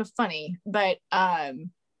it was kind of funny, but I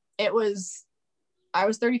was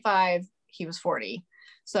 35, he was 40.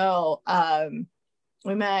 So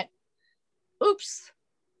we met. Oops,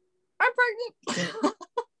 I'm pregnant.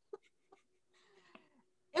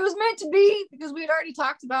 It was meant to be because we had already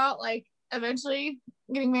talked about like eventually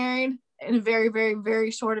getting married, in a very, very,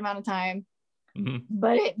 very short amount of time. Mhm.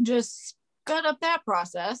 But it just sped up that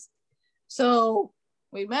process. So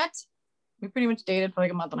we met. We pretty much dated for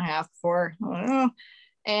like a month and a half before. I don't know.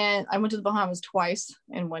 And I went to the Bahamas twice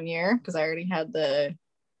in 1 year because I already had the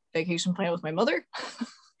vacation plan with my mother.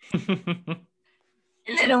 And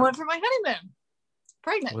then I went for my honeymoon,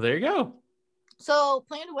 pregnant. Well, there you go. So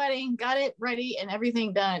planned a wedding, got it ready and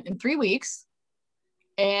everything done in 3 weeks.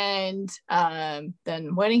 And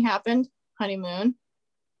then wedding happened, honeymoon,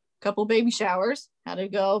 couple baby showers, had to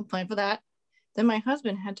go plan for that. Then my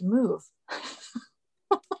husband had to move.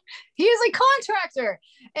 He is a contractor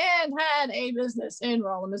and had a business in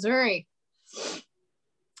Rolla, Missouri.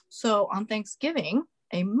 So on Thanksgiving,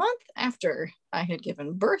 a month after I had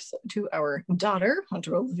given birth to our daughter,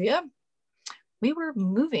 Hunter Olivia, we were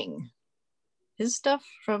moving his stuff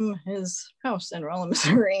from his house in Rolla,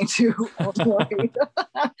 Missouri to Illinois.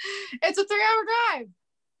 It's a 3-hour drive.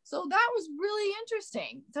 So that was really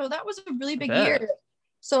interesting. So that was a really big year.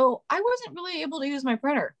 So I wasn't really able to use my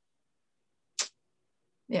printer.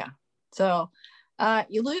 Yeah. So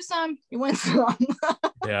you lose some, you win some.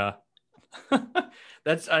 Yeah.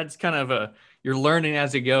 That's kind of you're learning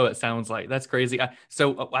as you go, it sounds like. That's crazy.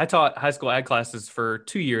 So I taught high school ag classes for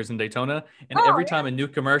 2 years in Daytona, and every time a new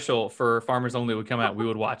commercial for Farmers Only would come out, we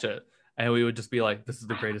would watch it, and we would just be like, this is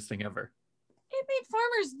the greatest thing ever. It made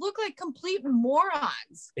farmers look like complete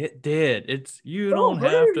morons. It did. You don't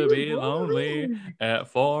have to be lonely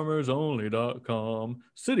at farmersonly.com.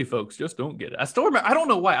 City folks just don't get it. I still remember. I don't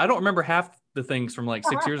know why. I don't remember half the things from like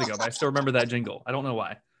 6 years ago, but I still remember that jingle. I don't know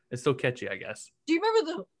why. It's so catchy, I guess. Do you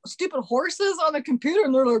remember the stupid horses on the computer?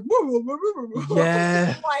 And they're like,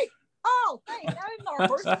 yeah. Like, oh, hey, now you know our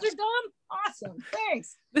horses are dumb. Awesome,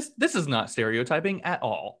 thanks. This is not stereotyping at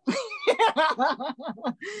all.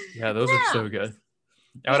 Yeah, those are so good.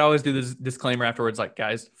 I would always do this disclaimer afterwards, like,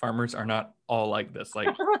 guys, farmers are not all like this. Like,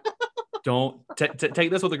 don't take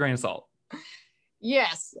this with a grain of salt.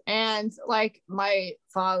 Yes, and like my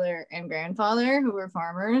father and grandfather, who were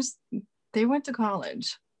farmers, they went to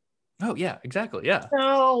college. Oh yeah, exactly. Yeah.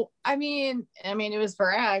 So I mean, it was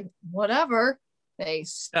for ag, whatever. They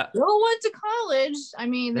still went to college. I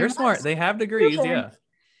mean, they're smart. They have degrees.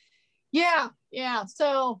 Yeah. Yeah.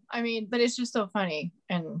 So I mean, but it's just so funny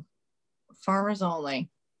and farmers only.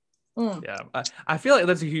 Yeah, I feel like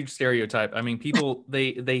that's a huge stereotype. I mean, people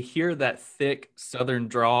they hear that thick Southern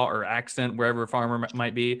draw or accent wherever a farmer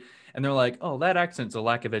might be, and they're like, "Oh, that accent's a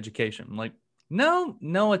lack of education." I'm like,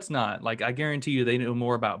 no, it's not. Like, I guarantee you, they know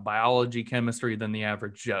more about biology, chemistry than the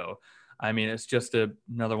average Joe. I mean, it's just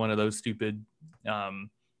another one of those stupid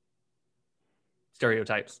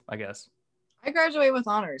stereotypes, I guess. I graduated with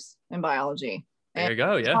honors in biology. There you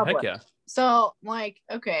go. Yeah, heck yeah. So, like,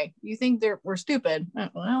 okay, you think we're stupid?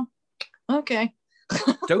 Well, okay.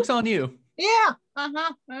 Joke's on you. Yeah. I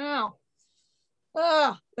know.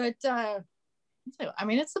 But I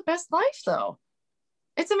mean, it's the best life, though.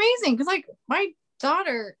 It's amazing because, like, my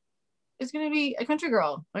daughter is going to be a country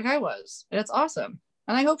girl, like I was, and it's awesome.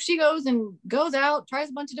 And I hope she goes out, tries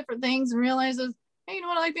a bunch of different things, and realizes, hey, you know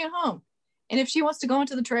what? I like being home. And if she wants to go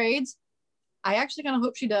into the trades, I actually kind of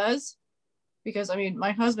hope she does, because I mean,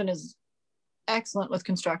 my husband is excellent with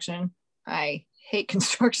construction. I hate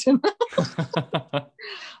construction.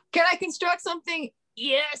 Can I construct something?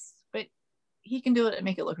 Yes, but he can do it and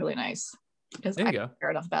make it look really nice because I don't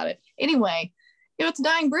care enough about it. Anyway, it's a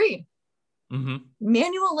dying breed. Mm-hmm.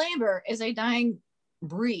 Manual labor is a dying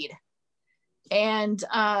breed, and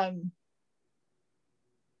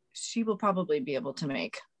she will probably be able to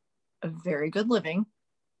make a very good living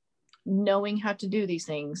knowing how to do these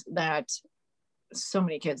things that so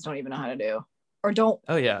many kids don't even know how to do or don't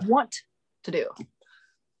want to do.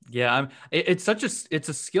 Yeah, it's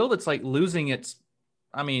a skill that's like losing its,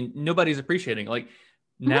 I mean, nobody's appreciating. Like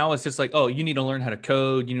now it's just like, oh, you need to learn how to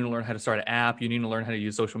code, you need to learn how to start an app, you need to learn how to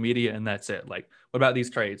use social media, and that's it. Like, what about these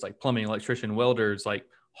trades like plumbing, electrician, welders, like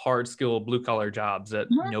hard skill blue collar jobs that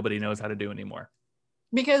nobody knows how to do anymore?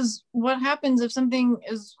 Because what happens if something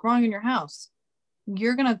is wrong in your house?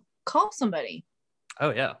 You're gonna call somebody. Oh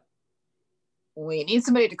yeah. We need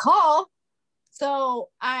somebody to call. So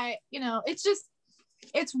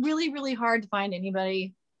it's really, really hard to find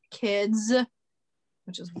anybody, kids,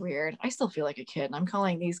 which is weird. I still feel like a kid. I'm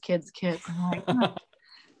calling these kids. I'm like,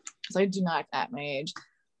 because I do not act at my age.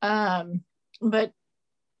 But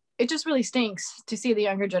it just really stinks to see the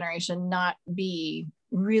younger generation not be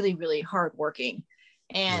really, really hardworking.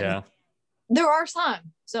 And there are some.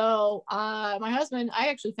 So my husband, I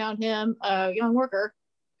actually found him a young worker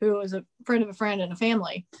who was a friend of a friend and a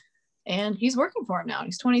family. And he's working for him now.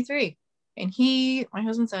 He's 23. And my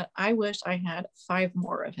husband said, I wish I had 5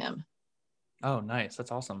 more of him. Oh, nice.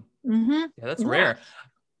 That's awesome. Mm-hmm. Yeah, that's rare.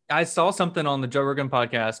 I saw something on the Joe Rogan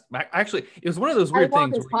podcast. Actually, it was one of those I weird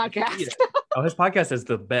love things. his where you podcast. see it. Oh, his podcast is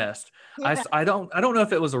the best. Yeah. I don't know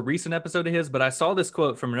if it was a recent episode of his, but I saw this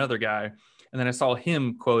quote from another guy, and then I saw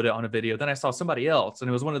him quote it on a video. Then I saw somebody else, and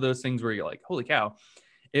it was one of those things where you're like, "Holy cow!"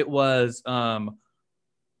 It was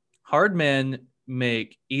hard men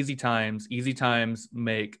make easy times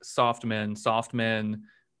make soft men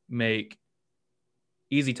make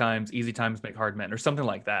easy times make hard men, or something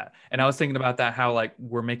like that. And I was thinking about that, how like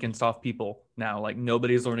we're making soft people now, like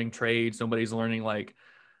nobody's learning trades, nobody's learning like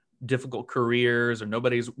difficult careers, or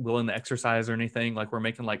nobody's willing to exercise or anything. Like we're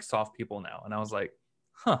making like soft people now. And I was like,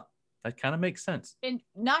 that kind of makes sense. And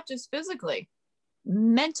not just physically,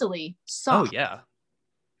 mentally soft. Oh yeah.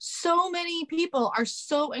 So many people are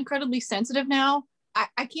so incredibly sensitive now.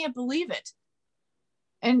 I can't believe it.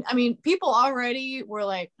 And I mean, people already were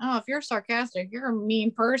like, oh, if you're sarcastic, you're a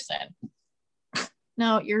mean person.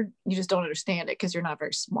 No, you just don't understand it because you're not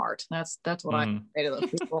very smart. That's what I say to those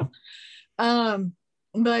people.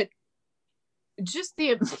 But just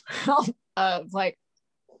the amount of like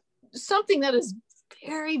something that is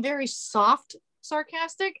very, very soft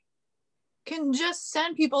sarcastic can just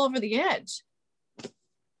send people over the edge.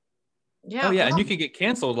 Yeah. Oh yeah, and you can get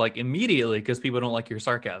canceled like immediately because people don't like your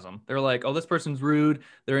sarcasm. They're like, "Oh, this person's rude.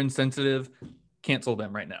 They're insensitive. Cancel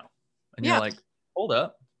them right now." And you're like, "Hold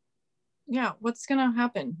up." Yeah, what's gonna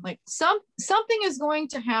happen? Like something is going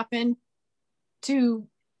to happen to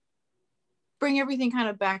bring everything kind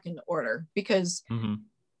of back into order, because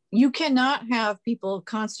you cannot have people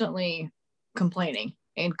constantly complaining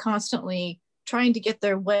and constantly trying to get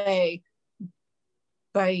their way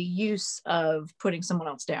by use of putting someone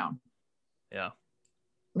else down. Yeah.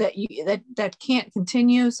 That can't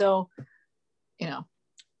continue. So,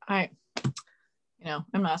 I'm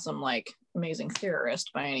not some like amazing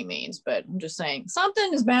theorist by any means, but I'm just saying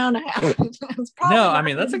something is bound to happen. No, I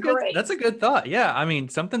mean, that's a good thought. Yeah. I mean,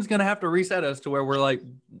 something's going to have to reset us to where we're like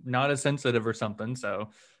not as sensitive or something. So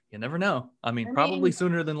you never know. I mean, probably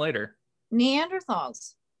sooner than later.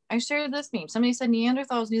 Neanderthals. I shared this meme. Somebody said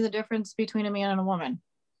Neanderthals knew the difference between a man and a woman.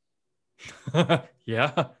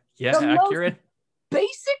 Yeah, The accurate.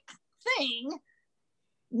 Basic thing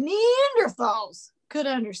Neanderthals could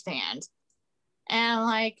understand. And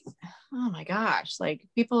like, oh my gosh, like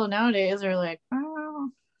people nowadays are like, oh.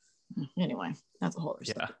 Anyway, that's a whole other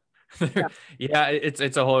stuff. Yeah,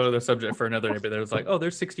 it's a whole other subject for another day. But there's like, oh,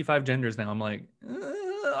 there's 65 genders now. I'm like,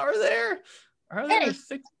 are there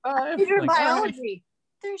 65? Your like, biology.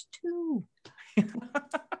 There's 2.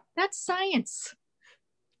 That's science.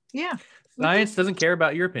 Yeah. Science doesn't care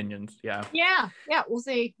about your opinions. Yeah. We'll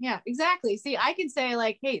say, yeah, exactly. See, I can say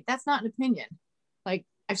like, hey, that's not an opinion. Like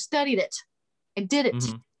I've studied it. I did it.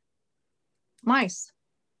 Mice.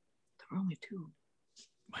 There were only 2.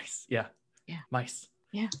 Mice. Yeah. Mice.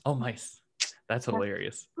 Yeah. Oh, mice. That's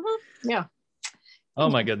hilarious. Yeah. Oh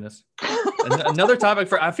my goodness. Another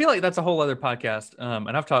topic I feel like that's a whole other podcast.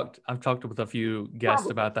 And I've talked with a few guests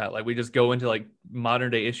about that. Like we just go into like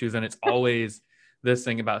modern day issues, and it's always this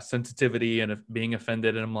thing about sensitivity and being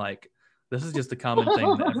offended. And I'm like, this is just a common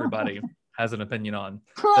thing that everybody has an opinion on.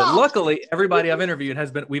 But luckily, everybody I've interviewed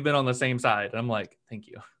we've been on the same side. And I'm like, thank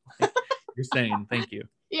you. You're saying thank you.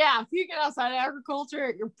 Yeah, if you get outside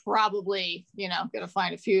agriculture, you're probably, gonna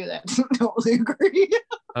find a few that totally agree.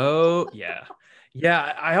 Oh yeah.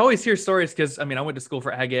 Yeah, I always hear stories because I went to school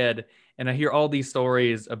for ag ed, and I hear all these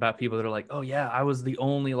stories about people that are like, oh yeah, I was the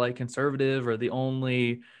only like conservative or the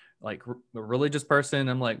only like religious person.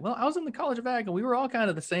 I'm like, well, I was in the College of Ag and we were all kind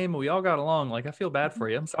of the same and we all got along. Like, I feel bad for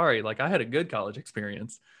you. I'm sorry. Like I had a good college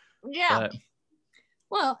experience. Yeah.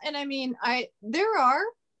 Well, and there are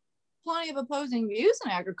plenty of opposing views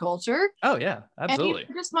in agriculture. Oh yeah, absolutely.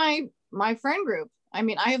 And just my friend group.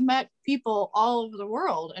 I have met people all over the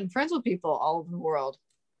world and friends with people all over the world.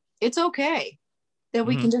 It's okay that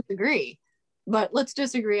we can disagree, but let's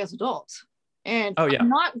disagree as adults. And I'm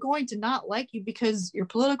not going to not like you because your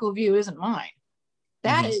political view isn't mine.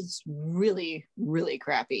 That is really, really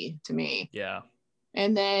crappy to me. Yeah.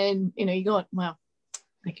 And then, you go, well,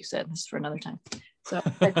 like you said, this is for another time. So,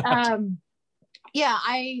 yeah,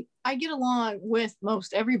 I get along with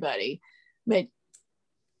most everybody, but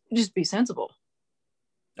just be sensible.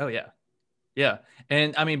 Oh yeah. Yeah.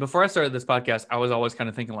 And before I started this podcast, I was always kind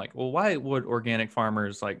of thinking like, well, why would organic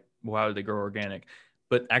farmers, like, why would they grow organic?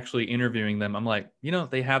 But actually interviewing them, I'm like,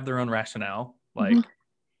 they have their own rationale. Like,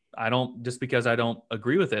 just because I don't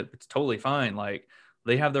agree with it, it's totally fine. Like,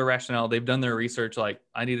 they have their rationale. They've done their research. Like,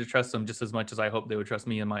 I need to trust them just as much as I hope they would trust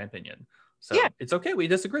me, in my opinion. So It's okay. We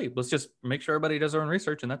disagree. Let's just make sure everybody does their own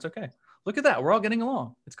research, and that's okay. Look at that. We're all getting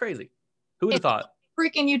along. It's crazy. Who would have It's thought?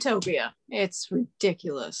 freaking utopia. It's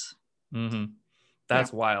ridiculous. Mm-hmm.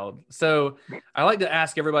 That's wild. So I like to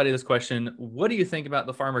ask everybody this question. What do you think about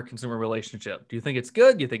the farmer consumer relationship? Do you think it's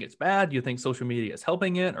good? Do you think it's bad? Do you think social media is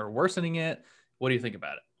helping it or worsening it? What do you think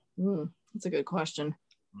about it? That's a good question.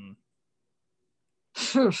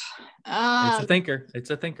 It's a thinker. It's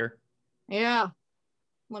a thinker. Yeah.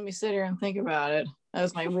 Let me sit here and think about it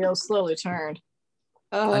as my wheels slowly turned.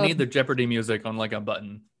 I need the Jeopardy music on like a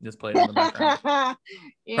button. Just play it in the background.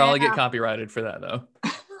 Yeah. Probably get copyrighted for that though.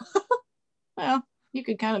 Well, you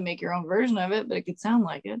could kind of make your own version of it, but it could sound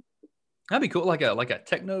like it. That'd be cool, like a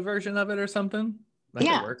techno version of it or something. That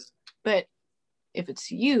could work. But if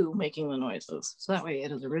it's you making the noises, so that way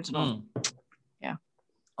it is original. Yeah.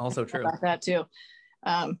 Also true. About that too.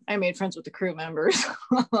 I made friends with the crew members.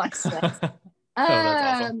 That's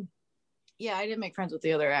awesome. Yeah, I didn't make friends with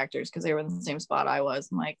the other actors because they were in the same spot I was.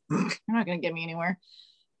 I'm like, you're not gonna get me anywhere.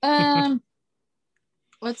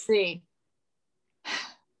 Let's see.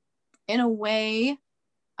 In a way,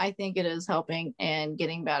 I think it is helping and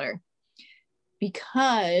getting better,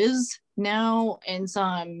 because now in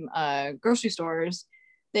some grocery stores,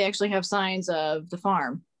 they actually have signs of the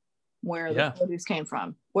farm where the produce came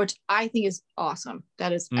from, which I think is awesome.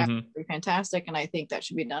 That is absolutely fantastic, and I think that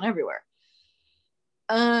should be done everywhere.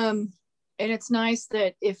 And it's nice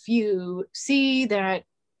that if you see that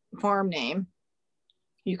farm name,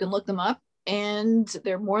 you can look them up, and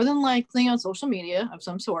they're more than likely on social media of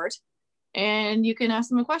some sort, and you can ask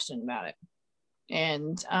them a question about it.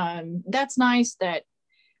 And that's nice that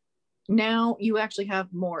now you actually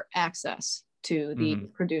have more access to the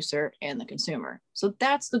producer and the consumer. So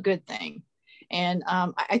that's the good thing. And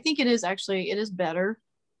I think it is better.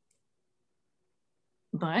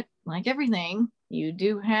 But like everything, you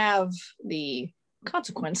do have the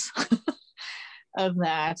consequence of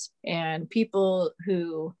that. And people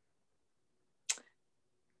who,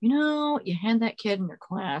 you hand that kid in your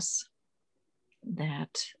class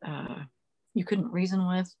that you couldn't reason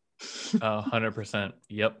with. 100%.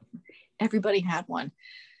 Yep. Everybody had one.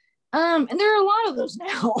 And there are a lot of those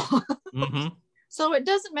now. So it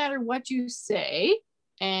doesn't matter what you say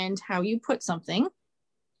and how you put something,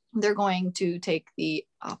 they're going to take the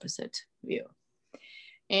opposite view.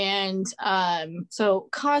 And so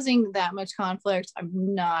causing that much conflict,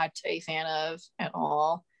 I'm not a fan of at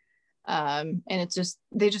all. And it's just,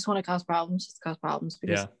 they just want to cause problems, because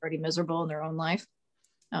they're already miserable in their own life.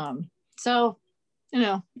 So,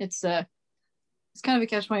 it's kind of a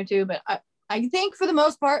catch-22, but I think for the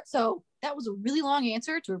most part, so that was a really long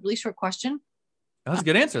answer to a really short question. That was a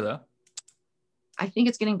good answer though. I think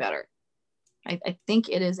it's getting better. I think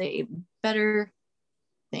it is a better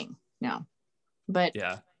thing now, but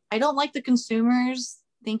I don't like the consumers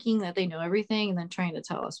thinking that they know everything and then trying to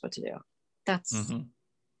tell us what to do. That's,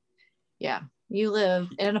 you live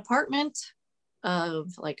in an apartment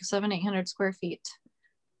of like 700-800 square feet.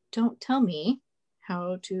 Don't tell me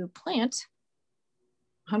how to plant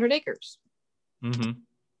 100 acres. My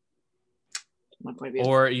point of view.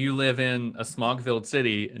 Or you live in a smog-filled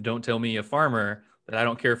city. Don't tell me, a farmer, that I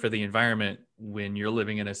don't care for the environment when you're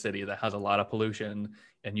living in a city that has a lot of pollution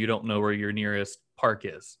and you don't know where your nearest park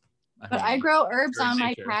is. I grow herbs on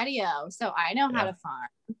my patio, so I know how to farm.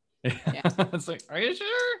 It's like, are you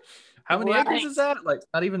sure? How many acres is that? Like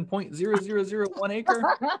not even 0.0001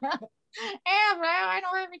 acre? Yeah, bro, I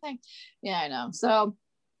know everything. Yeah, I know. So,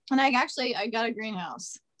 and I got a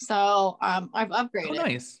greenhouse. So I've upgraded. Oh,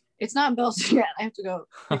 nice. It's not built yet. I have to go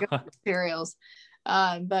pick up the materials.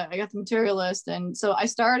 But I got the material list. And so I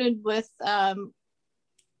started with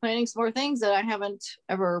planting some more things that I haven't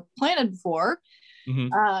ever planted before.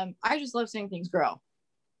 I just love seeing things grow.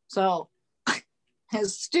 So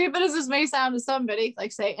as stupid as this may sound to somebody,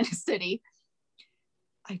 like say in a city,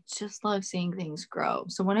 I just love seeing things grow.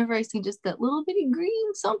 So whenever I see just that little bitty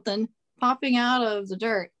green something popping out of the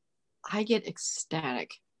dirt, I get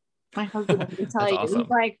ecstatic. My husband can tell you, awesome. He's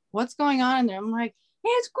like, what's going on in there? I'm like,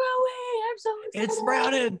 it's growing. I'm so excited. It's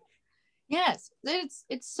sprouted. Yes,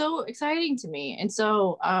 it's so exciting to me. And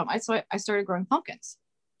so I started growing pumpkins.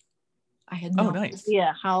 I had no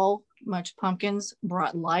idea how much pumpkins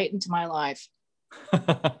brought light into my life.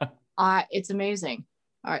 It's amazing.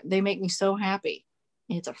 All right, they make me so happy.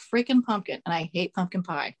 It's a freaking pumpkin, and I hate pumpkin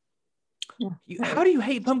pie. How do you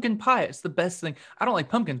hate pumpkin pie? It's the best thing. I don't like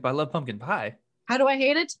pumpkins, but I love pumpkin pie. How do I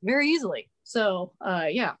hate it? Very easily. So,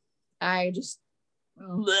 I just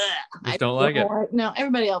don't like it. No,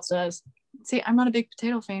 everybody else does. See, I'm not a big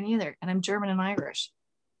potato fan either, and I'm German and Irish.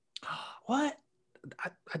 What?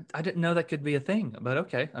 I didn't know that could be a thing, but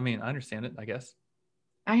okay. I mean, I understand it, I guess.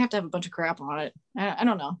 I have to have a bunch of crap on it. I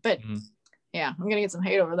don't know, but Yeah, I'm gonna get some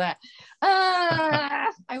hate over that.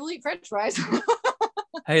 I will eat French fries.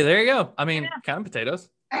 Hey, there you go. I mean, kind of potatoes.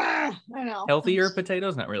 I know. Healthier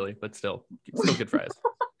potatoes, not really, but still good fries.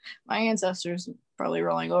 My ancestors probably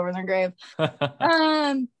rolling over in their grave.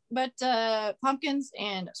 But pumpkins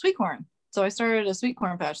and sweet corn. So I started a sweet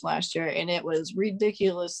corn patch last year, and it was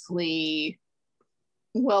ridiculously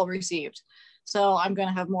well received. So I'm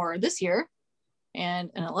gonna have more this year, and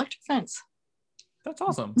an electric fence. That's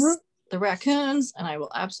awesome. The raccoons, and I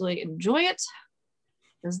will absolutely enjoy it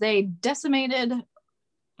because they decimated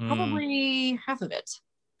probably half of it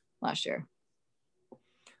last year.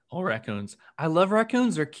 All raccoons. I love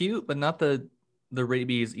raccoons. They're cute, but not the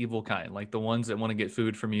rabies evil kind. Like the ones that want to get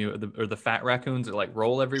food from you, or the fat raccoons that like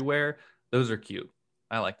roll everywhere. Those are cute.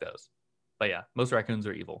 I like those. But yeah, most raccoons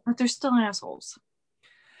are evil. But they're still assholes.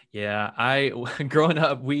 Yeah, growing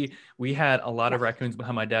up, we had a lot of raccoons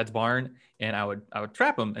behind my dad's barn, and I would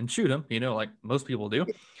trap them and shoot them, like most people do.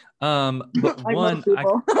 But Like one,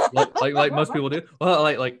 like most people do. Well,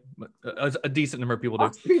 like a decent number of people do.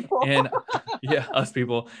 Us people. And yeah, us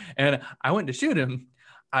people. And I went to shoot him.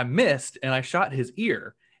 I missed, and I shot his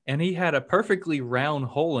ear, and he had a perfectly round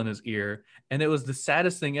hole in his ear, and it was the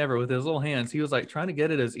saddest thing ever. With his little hands, he was like trying to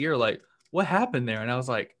get at his ear, like, what happened there? And I was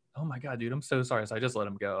like, oh my God, dude, I'm so sorry. So I just let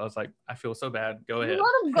him go. I was like, I feel so bad. Go ahead. You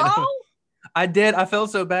let him go? I did. I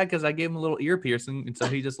felt so bad because I gave him a little ear piercing, and so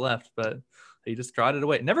he just left. But he just trotted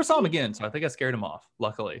away. Never saw him again, so I think I scared him off.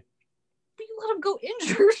 Luckily. But you let him go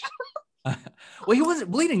injured. Well, he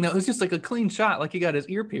wasn't bleeding though. It was just like a clean shot, like he got his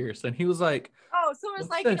ear pierced, and he was like, "Oh, so it's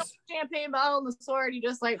like champagne bottle and the sword. You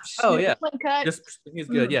just like, oh yeah, cut. Just he's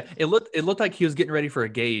good. Yeah, it looked like he was getting ready for a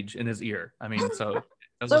gauge in his ear. I mean, so it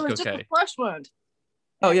was so it was just a flesh wound.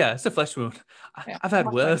 Oh yeah, it's a flesh wound. Yeah. I've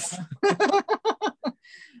had worse.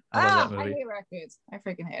 I hate raccoons. I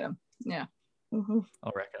freaking hate them. Yeah. Mm-hmm.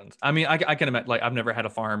 Oh, raccoons. I mean, I can imagine. Like, I've never had a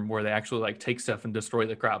farm where they actually like take stuff and destroy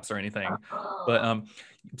the crops or anything. But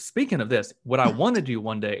speaking of this, what I want to do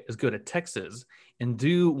one day is go to Texas and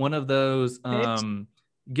do one of those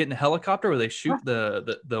get in a helicopter where they shoot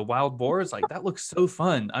the wild boars. Like, that looks so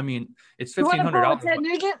fun. I mean, it's $1,500. Ted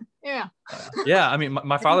Nugent? Yeah. Yeah. I mean,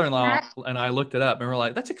 my father-in-law and I looked it up, and we're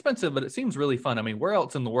like, that's expensive, but it seems really fun. I mean, where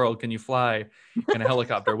else in the world can you fly in a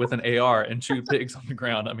helicopter with an AR and shoot pigs on the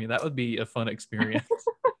ground? I mean, that would be a fun experience.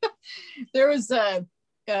 There was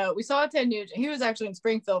we saw Ted Nugent. He was actually in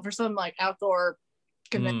Springfield for some like outdoor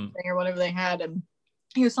convention thing or whatever they had, and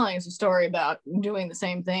he was telling us a story about doing the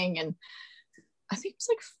same thing, and I think it was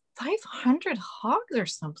like 500 hogs or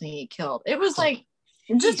something he killed. It was like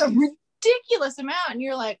just a ridiculous amount, and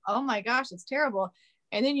you're like, oh my gosh, it's terrible.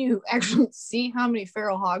 And then you actually see how many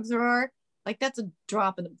feral hogs there are. Like, that's a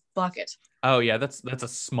drop in the bucket. Oh yeah, that's a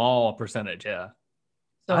small percentage. Yeah.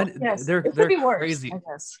 So yes, they're crazy. I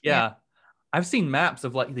guess. Yeah. I've seen maps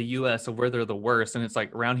of like the US of where they're the worst, and it's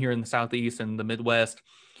like around here in the Southeast and the Midwest,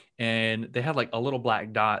 and they had like a little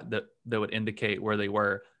black dot that would indicate where they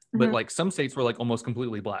were. But like some states were like almost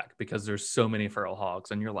completely black because there's so many feral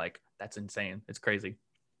hogs, and you're like, that's insane. It's crazy.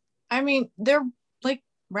 I mean, they're like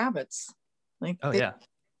rabbits. Like, they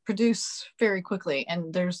produce very quickly,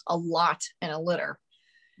 and there's a lot in a litter.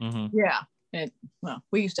 Mm-hmm. Yeah. Well,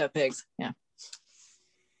 we used to have pigs. Yeah.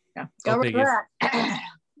 Yeah. Got rid of that.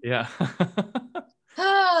 Yeah.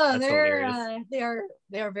 Oh, they are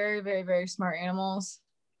very, very, very smart animals.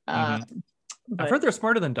 I've heard they're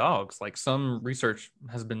smarter than dogs. Like, some research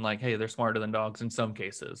has been like, hey, they're smarter than dogs in some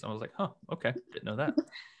cases. I was like, huh, okay, didn't know that.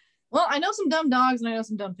 Well, I know some dumb dogs and I know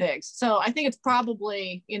some dumb pigs. So I think it's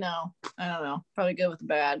probably, I don't know, probably good with the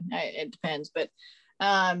bad. It depends. But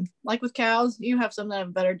like with cows, you have some that have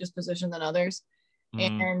a better disposition than others.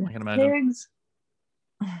 And I can imagine. Pigs,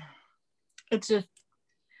 it's just,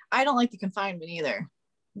 I don't like the confinement either.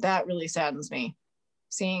 That really saddens me,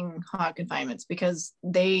 seeing hog confinements, because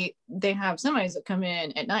they have semis that come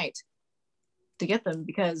in at night to get them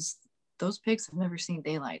because those pigs have never seen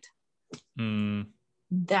daylight.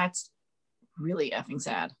 That's really effing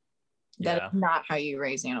sad. That is not how you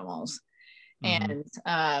raise animals. And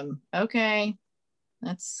okay,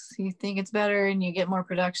 you think it's better and you get more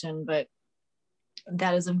production, but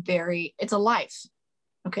that is it's a life.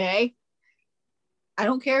 Okay, I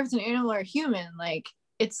don't care if it's an animal or a human, like,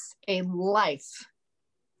 it's a life.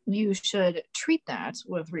 You should treat that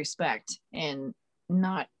with respect and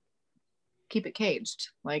not keep it caged.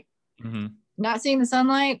 Like, not seeing the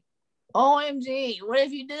sunlight. OMG, what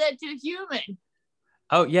if you did that to a human?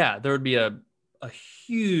 Oh yeah, there would be a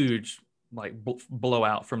huge like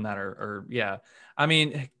blowout from that, or yeah. I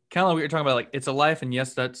mean, kind of like what you're talking about, like, it's a life, and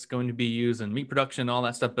yes, that's going to be used in meat production and all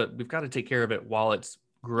that stuff, but we've got to take care of it while it's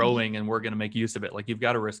growing and we're going to make use of it. Like, you've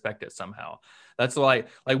got to respect it somehow. That's why,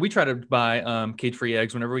 like, we try to buy cage-free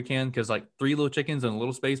eggs whenever we can, because like 3 little chickens in a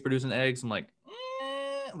little space producing eggs, I'm like,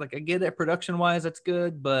 like, I get it production wise, that's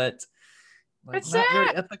good, but like, It's not very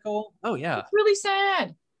sad. ethical. Oh yeah. It's really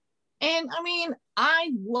sad. And I mean,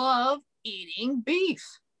 I love eating beef.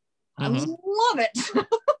 I Mhm. love it.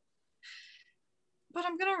 But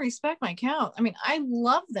I'm going to respect my cows. I mean, I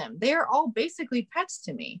love them. They're all basically pets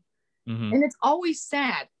to me. Mhm. And it's always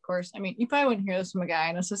sad. Of course, I mean, you probably wouldn't hear this from a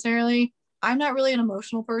guy necessarily. I'm not really an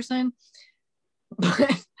emotional person.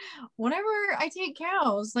 But whenever I take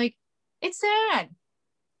cows, like, it's sad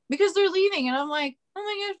because they're leaving. And I'm like, oh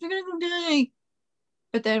my gosh, they're going to go die.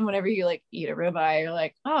 But then whenever you like eat a ribeye, you're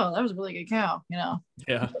like, oh, that was a really good cow. You know,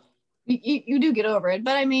 Yeah. you do get over it.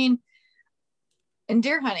 But I mean, in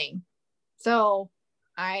deer hunting, so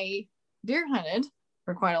I deer hunted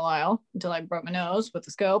for quite a while until I broke my nose with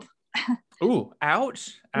the scope. Ooh,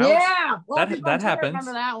 ouch. Ouch. Yeah, well, That happens.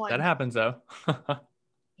 Remember that one? That happens though.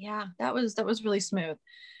 Yeah, that was really smooth.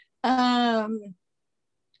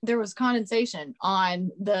 There was condensation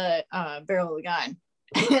on the barrel of the gun,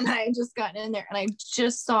 and I had just gotten in there, and I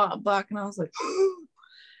just saw a buck, and I was like,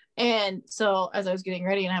 and so as I was getting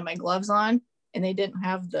ready, and I had my gloves on, and they didn't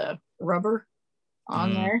have the rubber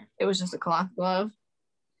on there; it was just a cloth glove,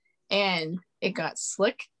 and it got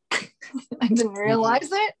slick. I didn't realize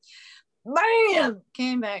it. Bam!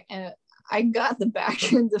 Came back, and I got the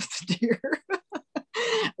back end of the deer.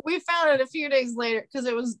 We found it a few days later because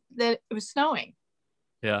it was snowing.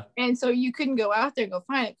 Yeah. And so you couldn't go out there and go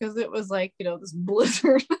find it because it was like, you know, this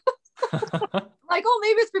blizzard. Like, oh,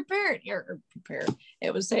 maybe it's prepared. Or prepared.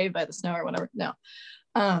 It was saved by the snow or whatever. No.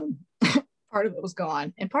 Part of it was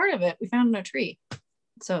gone. And part of it we found in a tree.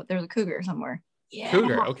 So there's a cougar somewhere. Yeah.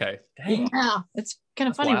 Cougar. Okay. Dang. Yeah. It's kind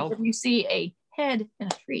of That's funny wild. when you see a head in a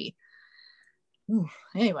tree. Ooh,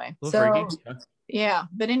 anyway. A So little freaky. Yeah. yeah.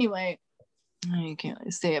 But anyway, you can't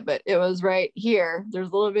really see it, but it was right here. There's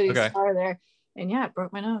a little bitty scar there. And yeah, it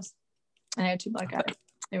broke my nose. And I had 2 black eyes.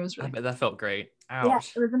 It was I really bet that felt great. yeah,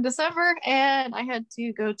 Ouch. it was in December and I had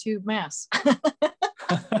to go to mass.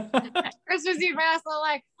 Christmas Eve mass. I'm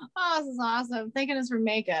like, oh, this is awesome. Thinking it's for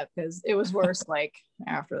makeup because it was worse like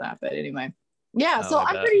after that. But anyway. Yeah, so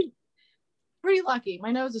I'm pretty lucky.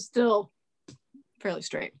 My nose is still fairly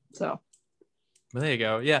straight. So Well, there you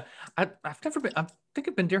go. Yeah. I've never been, I think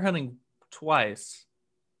I've been deer hunting twice.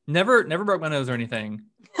 Never broke my nose or anything.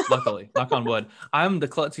 Luckily, knock on wood. I'm the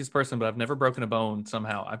klutziest person, but I've never broken a bone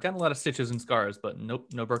somehow. I've gotten a lot of stitches and scars, but nope,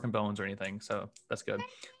 no broken bones or anything. So that's good.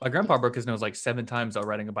 My grandpa broke his nose like 7 times while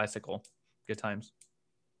riding a bicycle. Good times.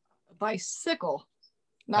 a bicycle,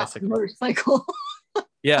 not Bicycle. motorcycle.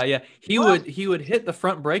 Yeah. He would hit the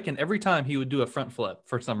front brake, and every time he would do a front flip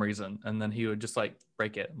for some reason, and then he would just like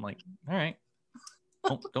break it. I'm like, all right,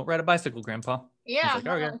 don't ride a bicycle, Grandpa. Yeah. He's like,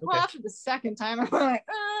 okay, Well, okay. after the second time, I'm like,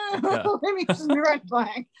 Yeah. let me just be right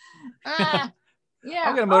back. Yeah.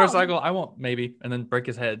 I'll get a motorcycle. I won't, maybe, and then break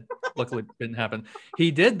his head. Luckily, it didn't happen.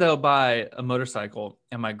 He did though buy a motorcycle,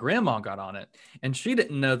 and my grandma got on it, and she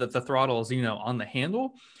didn't know that the throttle is, on the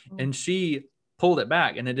handle, and she pulled it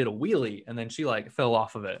back, and it did a wheelie, and then she like fell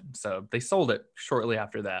off of it. So they sold it shortly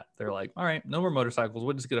after that. They're like, all right, no more motorcycles.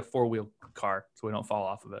 We'll just get a 4-wheel car so we don't fall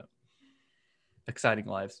off of it. Exciting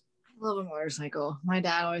lives. I love a motorcycle. My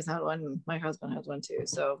dad always had one. My husband has one too.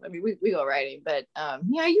 So I mean, we go riding, but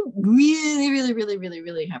yeah, you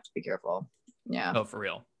really have to be careful. Yeah. Oh, for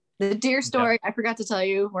real. The deer story, I forgot to tell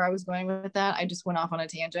you where I was going with that. I just went off on a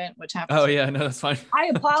tangent, which happened. Oh yeah, no, that's fine.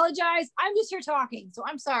 I apologize. I'm just here talking, so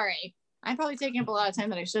I'm sorry. I'm probably taking up a lot of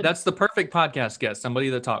time that I shouldn't. That's the perfect podcast guest.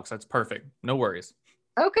 Somebody that talks. That's perfect. No worries.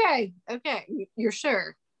 Okay. You're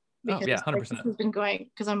sure? Oh, yeah, 100%. This has been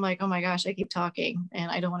going because I'm like, oh my gosh, I keep talking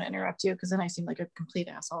and I don't want to interrupt you because then I seem like a complete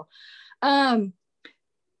asshole.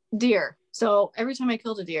 Deer. So every time I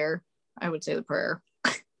killed a deer, I would say the prayer.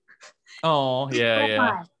 Oh,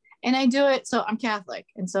 yeah. And I do it. So I'm Catholic,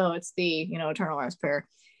 and so it's the Eternal Life's Prayer,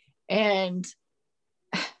 and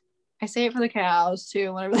I say it for the cows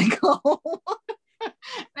too whenever they go and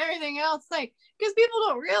everything else, like, because people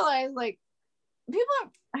don't realize, like,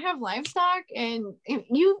 people have livestock and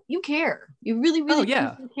you care. You really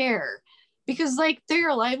care, because like they're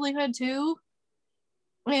your livelihood too,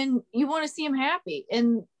 and you want to see them happy.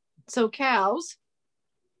 And so cows,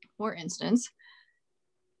 for instance,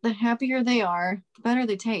 the happier they are, the better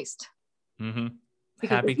they taste. Mm-hmm.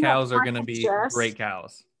 Because Happy cows are going to be stress, great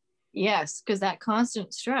cows. Yes, because that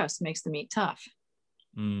constant stress makes the meat tough.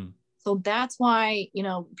 Mm. So that's why,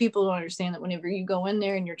 people don't understand that whenever you go in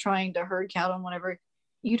there and you're trying to herd cattle and whatever,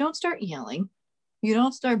 you don't start yelling. You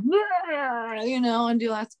don't start, and do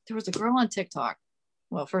that. There was a girl on TikTok.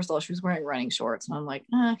 well, first of all, she was wearing running shorts. And I'm like,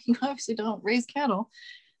 you obviously don't raise cattle.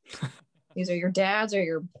 These are your dad's or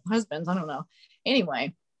your husband's. I don't know.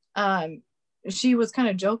 Anyway, she was kind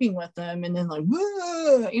of joking with them and then like,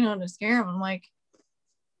 to scare them. I'm like,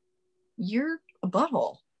 you're a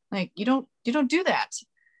butthole. Like, you don't do that.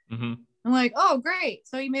 Mm-hmm. I'm like, oh, great.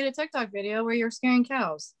 So you made a TikTok video where you're scaring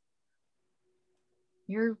cows.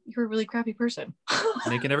 You're a really crappy person.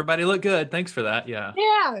 Making everybody look good. Thanks for that. Yeah.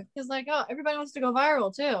 Yeah. Because like, oh, everybody wants to go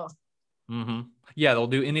viral too. Mm-hmm. Yeah, they'll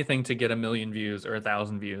do anything to get 1 million views or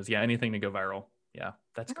 1,000 views. Yeah, anything to go viral. Yeah,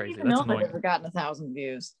 that's crazy. I don't even know if I've ever gotten 1,000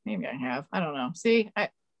 views. Maybe I have. I don't know. See,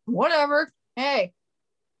 whatever. Hey,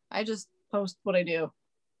 I just post what I do.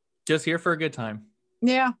 Just here for a good time.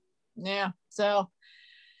 Yeah. So,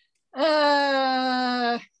 was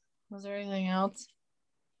there anything else?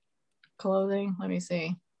 Clothing. Let me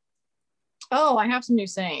see. Oh, I have some new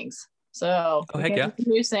sayings. So, heck yeah,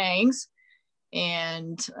 some new sayings,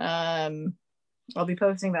 and I'll be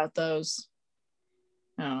posting about those.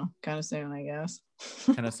 Oh, kind of soon, I guess.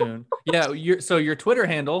 Kind of soon. Yeah. Your Twitter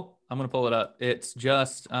handle, I'm gonna pull it up. It's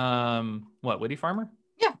just Witty Farmer.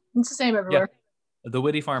 Yeah, it's the same everywhere. Yeah. The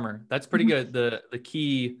Witty Farmer. That's pretty good. The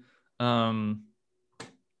key. I'm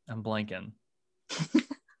blanking.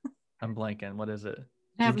 What is it?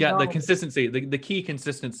 You've got the consistency, the key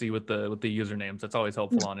consistency with the usernames. That's always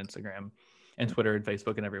helpful on Instagram and Twitter and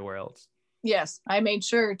Facebook and everywhere else. Yes, I made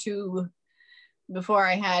sure to, before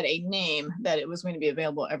I had a name, that it was going to be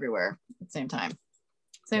available everywhere at the same time.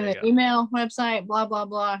 Same with email, website, blah, blah,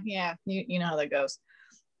 blah. Yeah, you know how that goes.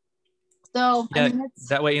 So yeah,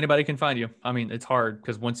 that way anybody can find you. I mean, it's hard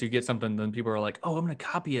because once you get something, then people are like, oh, I'm going to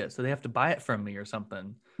copy it. So they have to buy it from me or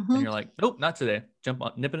something. Mm-hmm. And you're like, nope, not today.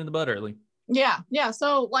 Nip it in the bud early. Yeah.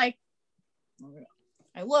 So like,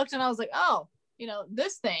 I looked and I was like, oh,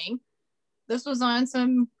 this was on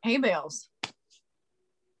some hay bales.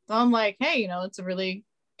 So I'm like, hey, it's a really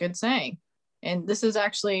good saying. And this is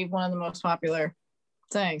actually one of the most popular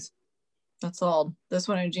sayings that's sold. This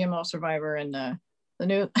one in GMO Survivor and the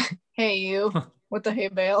new hey you with the hay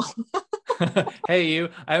bale. Hey you.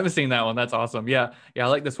 I haven't seen that one. That's awesome. Yeah. I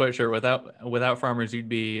like the sweatshirt. Without farmers, you'd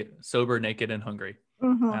be sober, naked, and hungry.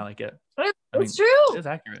 Mm-hmm. I like it. It's true. It's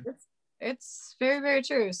accurate. It's very, very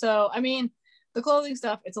true. So I mean, the clothing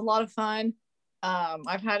stuff, it's a lot of fun.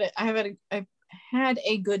 I've had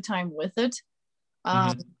a good time with it.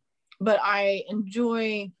 But I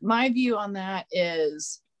enjoy, my view on that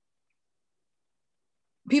is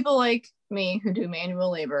people like me who do manual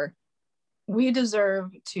labor, we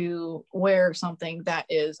deserve to wear something that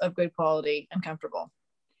is of good quality and comfortable.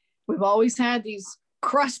 We've always had these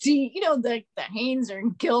crusty, the Hanes or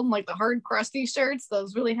Gildan, like the hard crusty shirts,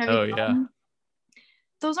 those really heavy. Oh yeah.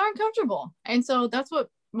 Those aren't comfortable. And so that's what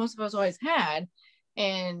most of us always had.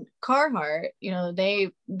 And Carhartt,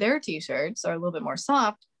 their t-shirts are a little bit more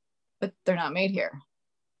soft, but they're not made here.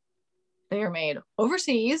 They are made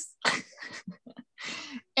overseas.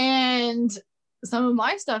 And some of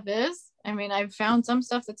my stuff is, I've found some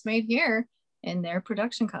stuff that's made here and their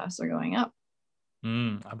production costs are going up.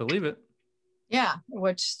 I believe it. Yeah,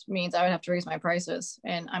 which means I would have to raise my prices,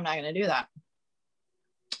 and I'm not going to do that.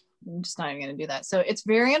 I'm just not even going to do that. So it's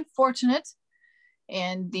very unfortunate.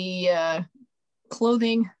 And the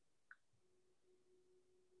clothing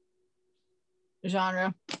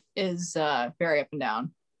genre is very up and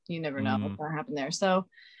down. You never know what's going to happen there. So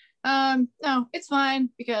no, it's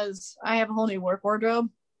fine because I have a whole new work wardrobe.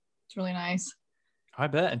 It's really nice. I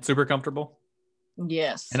bet. And super comfortable.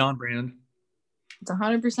 Yes. And on brand. It's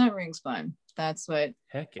 100% ring spun. That's what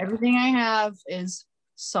everything I have is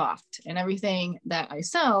soft, and everything that I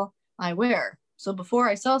sell, I wear. So before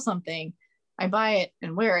I sell something, I buy it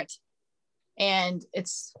and wear it. And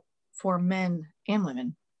it's for men and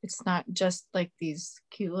women. It's not just like these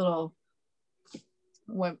cute little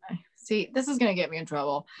women. See, this is going to get me in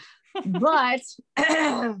trouble. But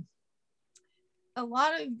a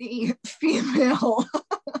lot of the females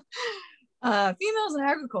in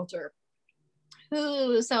agriculture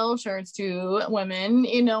who sell shirts to women,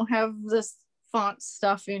 have this font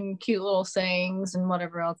stuff in cute little sayings and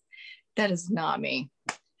whatever else. That is not me.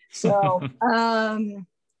 So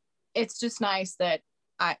it's just nice that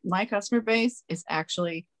my customer base is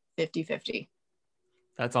actually 50-50.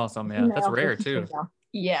 That's awesome. Yeah, that's rare too.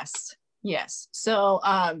 Yes. So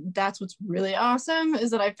that's what's really awesome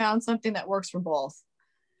is that I found something that works for both.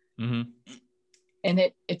 And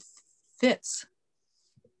it fits.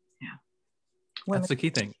 That's the key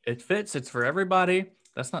thing. It fits. It's for everybody.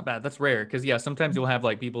 That's not bad. That's rare. Because sometimes you'll have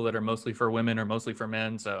like people that are mostly for women or mostly for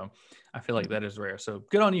men. So I feel like that is rare. So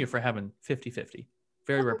good on you for having 50-50.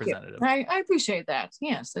 Very Thank you. representative. I appreciate that.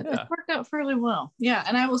 Yes, it worked out fairly well. Yeah,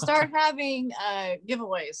 and I will start having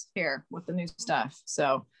giveaways here with the new stuff.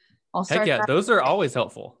 So I'll start. Heck yeah, those are always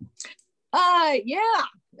helpful. Yeah,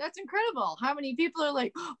 that's incredible. How many people are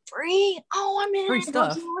like, free? Oh, I'm in. Free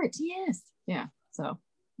stuff. Yes. Yeah. So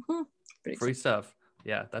Free exciting. stuff.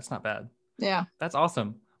 Yeah, that's not bad. Yeah. That's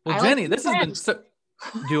awesome. Well, I Jenny, like this has been pens. so.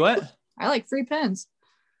 Do what? I like free pens.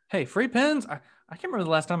 Hey, free pens. I can't remember the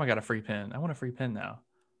last time I got a free pen. I want a free pen now.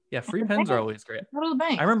 Yeah, free pens are always great. Go to the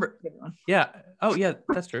bank. I remember. Good one. Yeah. Oh, yeah,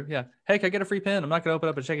 that's true. Yeah. Hey, can I get a free pen? I'm not going to open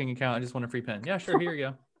up a checking account. I just want a free pen. Yeah, sure. Here you go.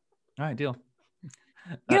 All right, deal.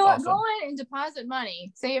 You know what? Awesome. Go in and deposit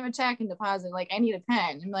money. Save a check and deposit. Like, I need a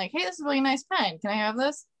pen. I'm like, hey, this is a really nice pen. Can I have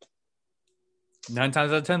this? 9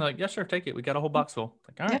 times out of 10, they're like, yeah, sure, take it. We got a whole box full.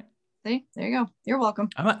 Like, all right. See, there you go. You're welcome.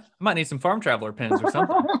 I might need some Farm Traveler pens or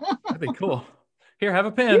something. That'd be cool. Here, have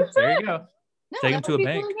a pen. There you go. No, Take them that to would a be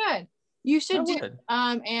bank. really good. You should I do would.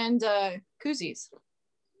 and koozies.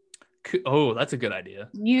 Oh, that's a good idea.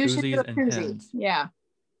 You should do a Koozies and koozie. pens. Yeah.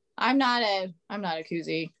 I'm not a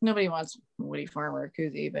koozie. Nobody wants Woody Farmer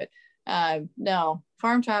koozie, but no,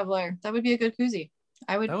 Farm Traveler, that would be a good koozie.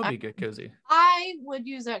 That would be a good koozie. I would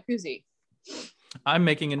use that koozie. I'm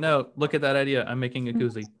making a note. Look at that idea. I'm making a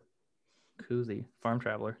koozie. Koozie. Farm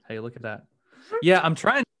Traveler. Hey, look at that. Yeah, I'm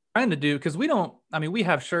trying to do, because we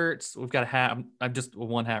have shirts. We've got a hat. I'm just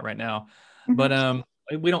one hat right now. But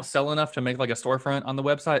we don't sell enough to make like a storefront on the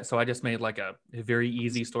website. So I just made like a very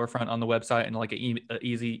easy storefront on the website and like a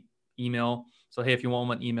easy email. So, hey, if you want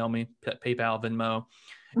one, email me, PayPal, Venmo.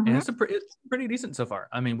 And it's pretty decent so far.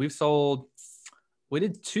 I mean, we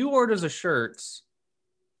did 2 orders of shirts.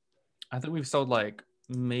 I think we've sold like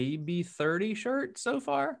maybe 30 shirts so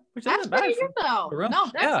far, which That's isn't bad. pretty good though.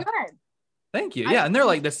 No, that's good. Thank you. Yeah, and they're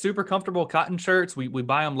like the super comfortable cotton shirts. We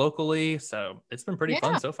buy them locally, so it's been pretty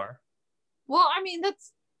fun so far. Well, I mean,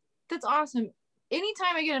 that's awesome.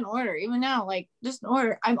 Anytime I get an order, even now, like just an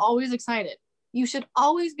order, I'm always excited. You should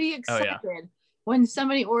always be excited when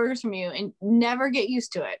somebody orders from you, and never get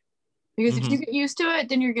used to it. Because if you get used to it,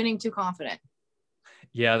 then you're getting too confident.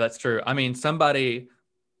 Yeah, that's true. I mean, somebody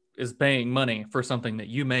is paying money for something that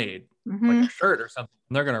you made, like a shirt or something,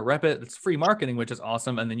 and they're going to rep it. It's free marketing, which is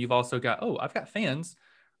awesome. And then you've also got, I've got fans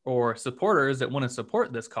or supporters that want to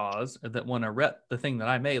support this cause, that want to rep the thing that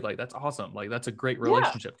I made. Like, that's awesome. Like, that's a great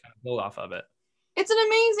relationship kind of build off of it. It's an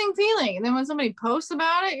amazing feeling. And then when somebody posts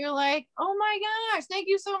about it, you're like, oh my gosh, thank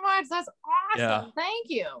you so much. That's awesome. Yeah. Thank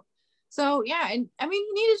you. So yeah. And I mean,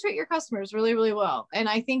 you need to treat your customers really, really well. And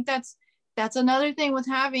I think that's another thing with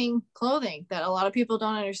having clothing that a lot of people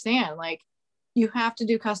don't understand. Like, you have to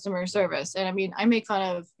do customer service. And I mean, I make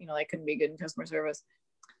fun of, I couldn't be good in customer service.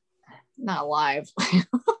 Not live.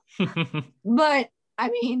 But I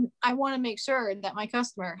mean, I want to make sure that my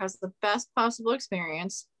customer has the best possible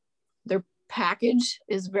experience. Their package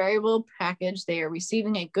is very well packaged. They are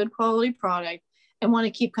receiving a good quality product and want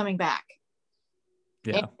to keep coming back.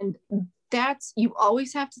 Yeah. And you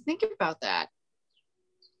always have to think about that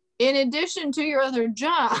in addition to your other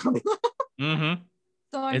job.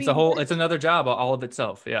 So it's another job all of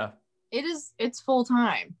itself. Yeah. It's full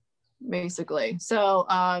time basically. So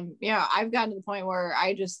I've gotten to the point where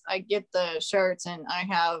I get the shirts and I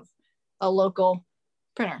have a local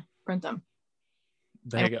printer print them.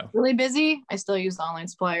 There you go. Really busy, I still use the online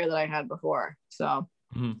supplier that I had before. So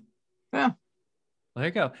yeah. There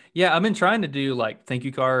you go. Yeah, I've been trying to do like thank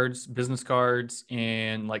you cards, business cards,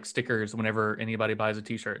 and like stickers whenever anybody buys a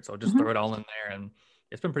t-shirt. So I'll just throw it all in there, and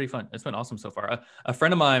it's been pretty fun. It's been awesome so far. A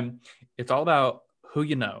friend of mine, it's all about who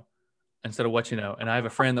you know instead of what you know. And I have a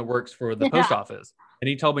friend that works for the post office, and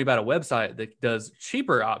he told me about a website that does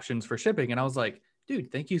cheaper options for shipping. And I was like,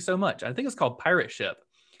 dude, thank you so much. I think it's called Pirate Ship.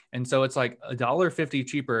 And so it's like $1.50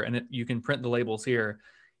 cheaper, and you can print the labels here,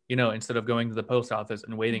 instead of going to the post office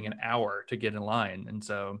and waiting an hour to get in line. And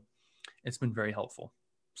so it's been very helpful,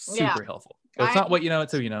 super helpful. So it's not what you know,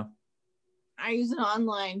 it's who you know. I use an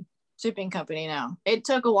online shipping company now. It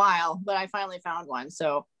took a while, but I finally found one.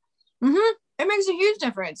 So it makes a huge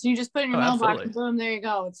difference. You just put it in your mailbox and boom, there you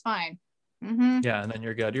go. It's fine. Yeah, and then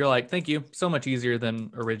you're good. You're like, thank you. So much easier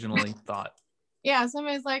than originally thought. Yeah,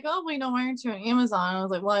 somebody's like, oh, well, why aren't you on Amazon? I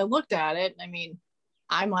was like, well, I looked at it. I mean,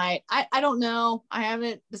 I might. I don't know. I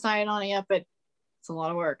haven't decided on it yet, but it's a lot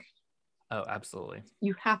of work. Oh, absolutely.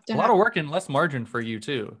 You have to a lot of work and less margin for you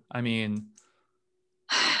too. I mean,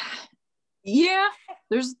 yeah,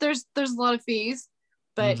 there's a lot of fees,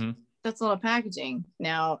 but that's a lot of packaging.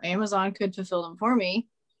 Now, Amazon could fulfill them for me,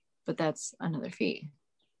 but that's another fee.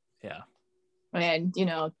 Yeah. And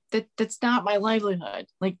that's not my livelihood.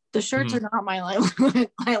 Like, the shirts are not my livelihood.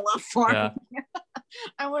 I love farming.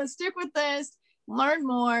 I want to stick with this. learn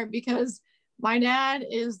more, because my dad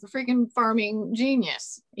is the freaking farming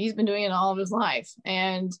genius. He's been doing it all of his life.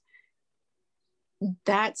 And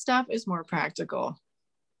that stuff is more practical.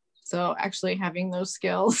 So actually having those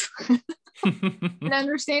skills and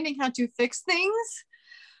understanding how to fix things,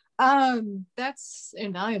 that's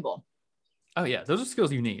invaluable. Oh yeah, those are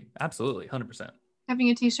skills you need. Absolutely, 100%. Having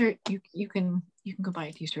a t-shirt, you can go buy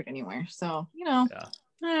a t-shirt anywhere. So,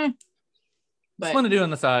 But it's fun to do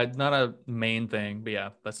on the side, not a main thing, but yeah,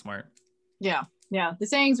 that's smart. Yeah. The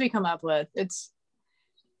sayings we come up with, it's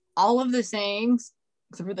all of the sayings,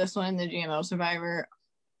 except for this one, the GMO survivor,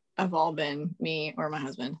 have all been me or my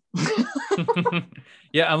husband.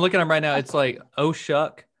 Yeah, I'm looking at them right now. It's like, oh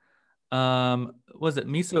shuck. Was it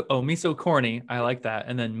miso? Oh, miso corny. I like that.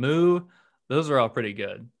 And then moo. Those are all pretty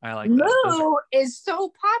good. I like that. Moo is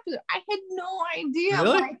so popular. I had no idea.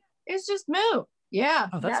 Really? Like, it's just moo. Yeah.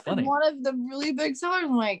 Oh, that's funny. One of the really big sellers.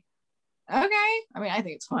 I'm like, okay. I mean, I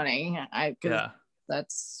think it's funny.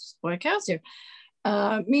 That's what counts to.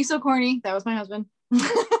 Miso corny. That was my husband.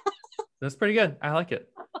 That's pretty good. I like it.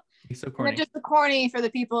 Miso corny. Not just the corny for the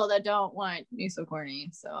people that don't want miso corny.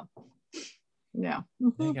 So, yeah.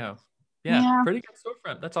 There you go. Yeah, pretty good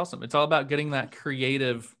storefront. That's awesome. It's all about getting that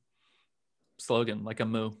creative slogan, like a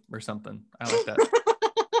moo or something. I like that.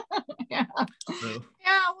 Yeah. Moo.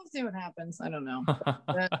 Yeah, we'll see what happens. I don't know.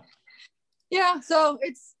 But, yeah, so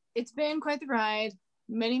it's been quite the ride.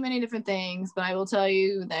 Many different things, but I will tell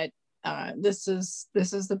you that this is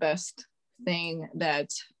the best thing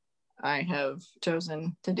that I have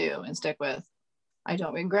chosen to do and stick with. I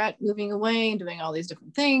don't regret moving away and doing all these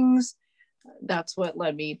different things. That's what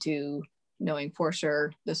led me to knowing for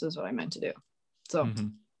sure this is what I meant to do. So,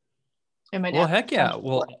 and my dad, well, heck yeah.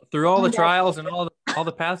 Well, through all the trials and all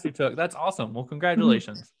the paths you took, that's awesome. Well,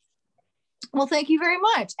 congratulations. Well, thank you very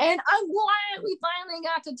much. And I'm glad we finally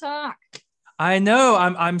got to talk. I know.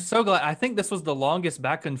 I'm so glad. I think this was the longest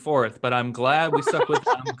back and forth, but I'm glad we stuck with it.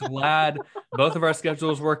 I'm glad both of our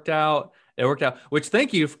schedules worked out. It worked out, which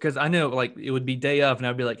thank you, because I know like it would be day of and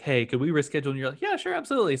I'd be like, hey, could we reschedule? And you're like, yeah, sure,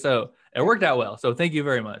 absolutely. So it worked out well. So thank you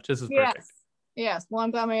very much. This is perfect. Yes. Well,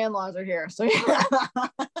 I'm glad my in-laws are here. So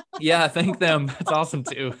yeah, thank them. That's awesome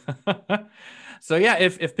too. So yeah,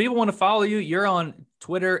 if people want to follow you, you're on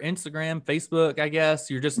Twitter, Instagram, Facebook, I guess.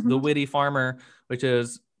 You're just the Witty Farmer, which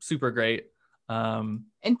is super great.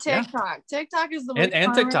 And TikTok. Yeah. TikTok is the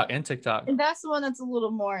and TikTok. And that's the one that's a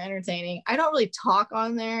little more entertaining. I don't really talk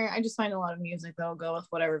on there. I just find a lot of music that'll go with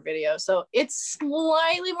whatever video. So it's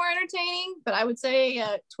slightly more entertaining, but I would say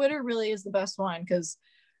Twitter really is the best one because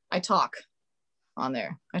I talk on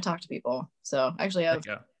there. I talk to people. So actually I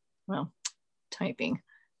have typing.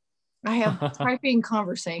 I have typing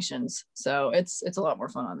conversations. So it's a lot more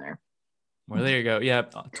fun on there. Well, there you go. Yeah,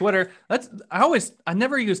 Twitter. I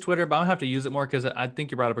never use Twitter, but I'll have to use it more because I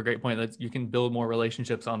think you brought up a great point that you can build more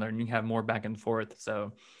relationships on there and you can have more back and forth.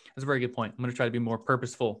 So that's a very good point. I'm going to try to be more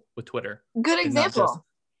purposeful with Twitter. Good example.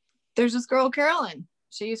 There's this girl, Carolyn.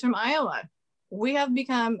 She's from Iowa. We have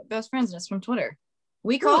become best friends and it's from Twitter.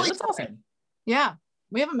 We call each other. Awesome. Yeah,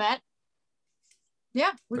 we haven't met.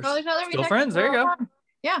 Yeah, we call each other. Still friends. There you go.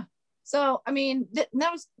 Yeah. So, I mean, that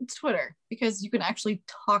was Twitter because you can actually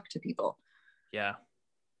talk to people. Yeah.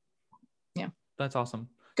 That's awesome.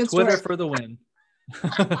 Good Twitter story. For the win.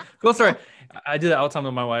 Cool story. I do that all the time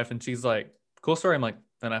with my wife and she's like, cool story. I'm like,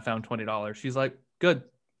 then I found $20. She's like, good.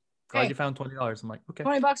 Glad you found $20. I'm like, okay.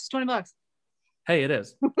 $20 is $20. Hey, it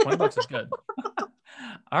is. $20 is good.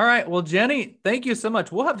 All right. Well, Jenny, thank you so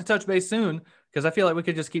much. We'll have to touch base soon because I feel like we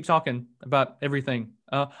could just keep talking about everything.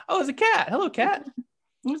 It's a cat. Hello, cat.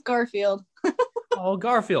 It's Garfield. Oh,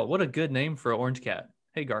 Garfield. What a good name for an orange cat.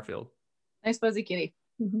 Hey, Garfield. Nice fuzzy kitty.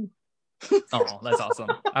 Oh, that's awesome.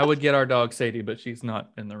 I would get our dog Sadie, but she's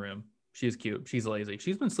not in the room. She's cute. She's lazy.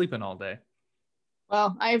 She's been sleeping all day.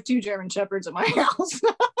 Well, I have 2 German Shepherds at my house.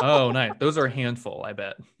 Oh, nice. Those are a handful, I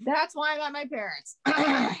bet. That's why I'm at my parents.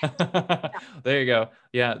 There you go.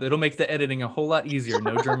 Yeah, it'll make the editing a whole lot easier.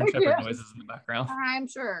 No German Shepherd noises in the background. I'm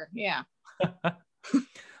sure. Yeah.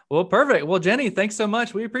 Well, perfect. Well, Jenny, thanks so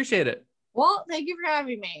much. We appreciate it. Well, thank you for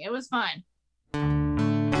having me. It was fun.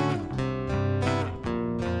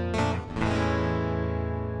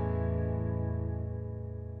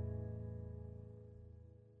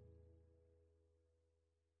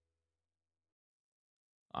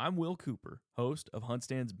 I'm Will Cooper, host of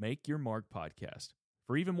HuntStand's Make Your Mark podcast.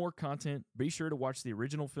 For even more content, be sure to watch the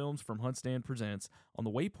original films from HuntStand Presents on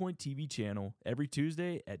the Waypoint TV channel every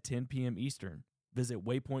Tuesday at 10 p.m. Eastern. Visit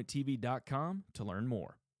waypointtv.com to learn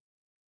more.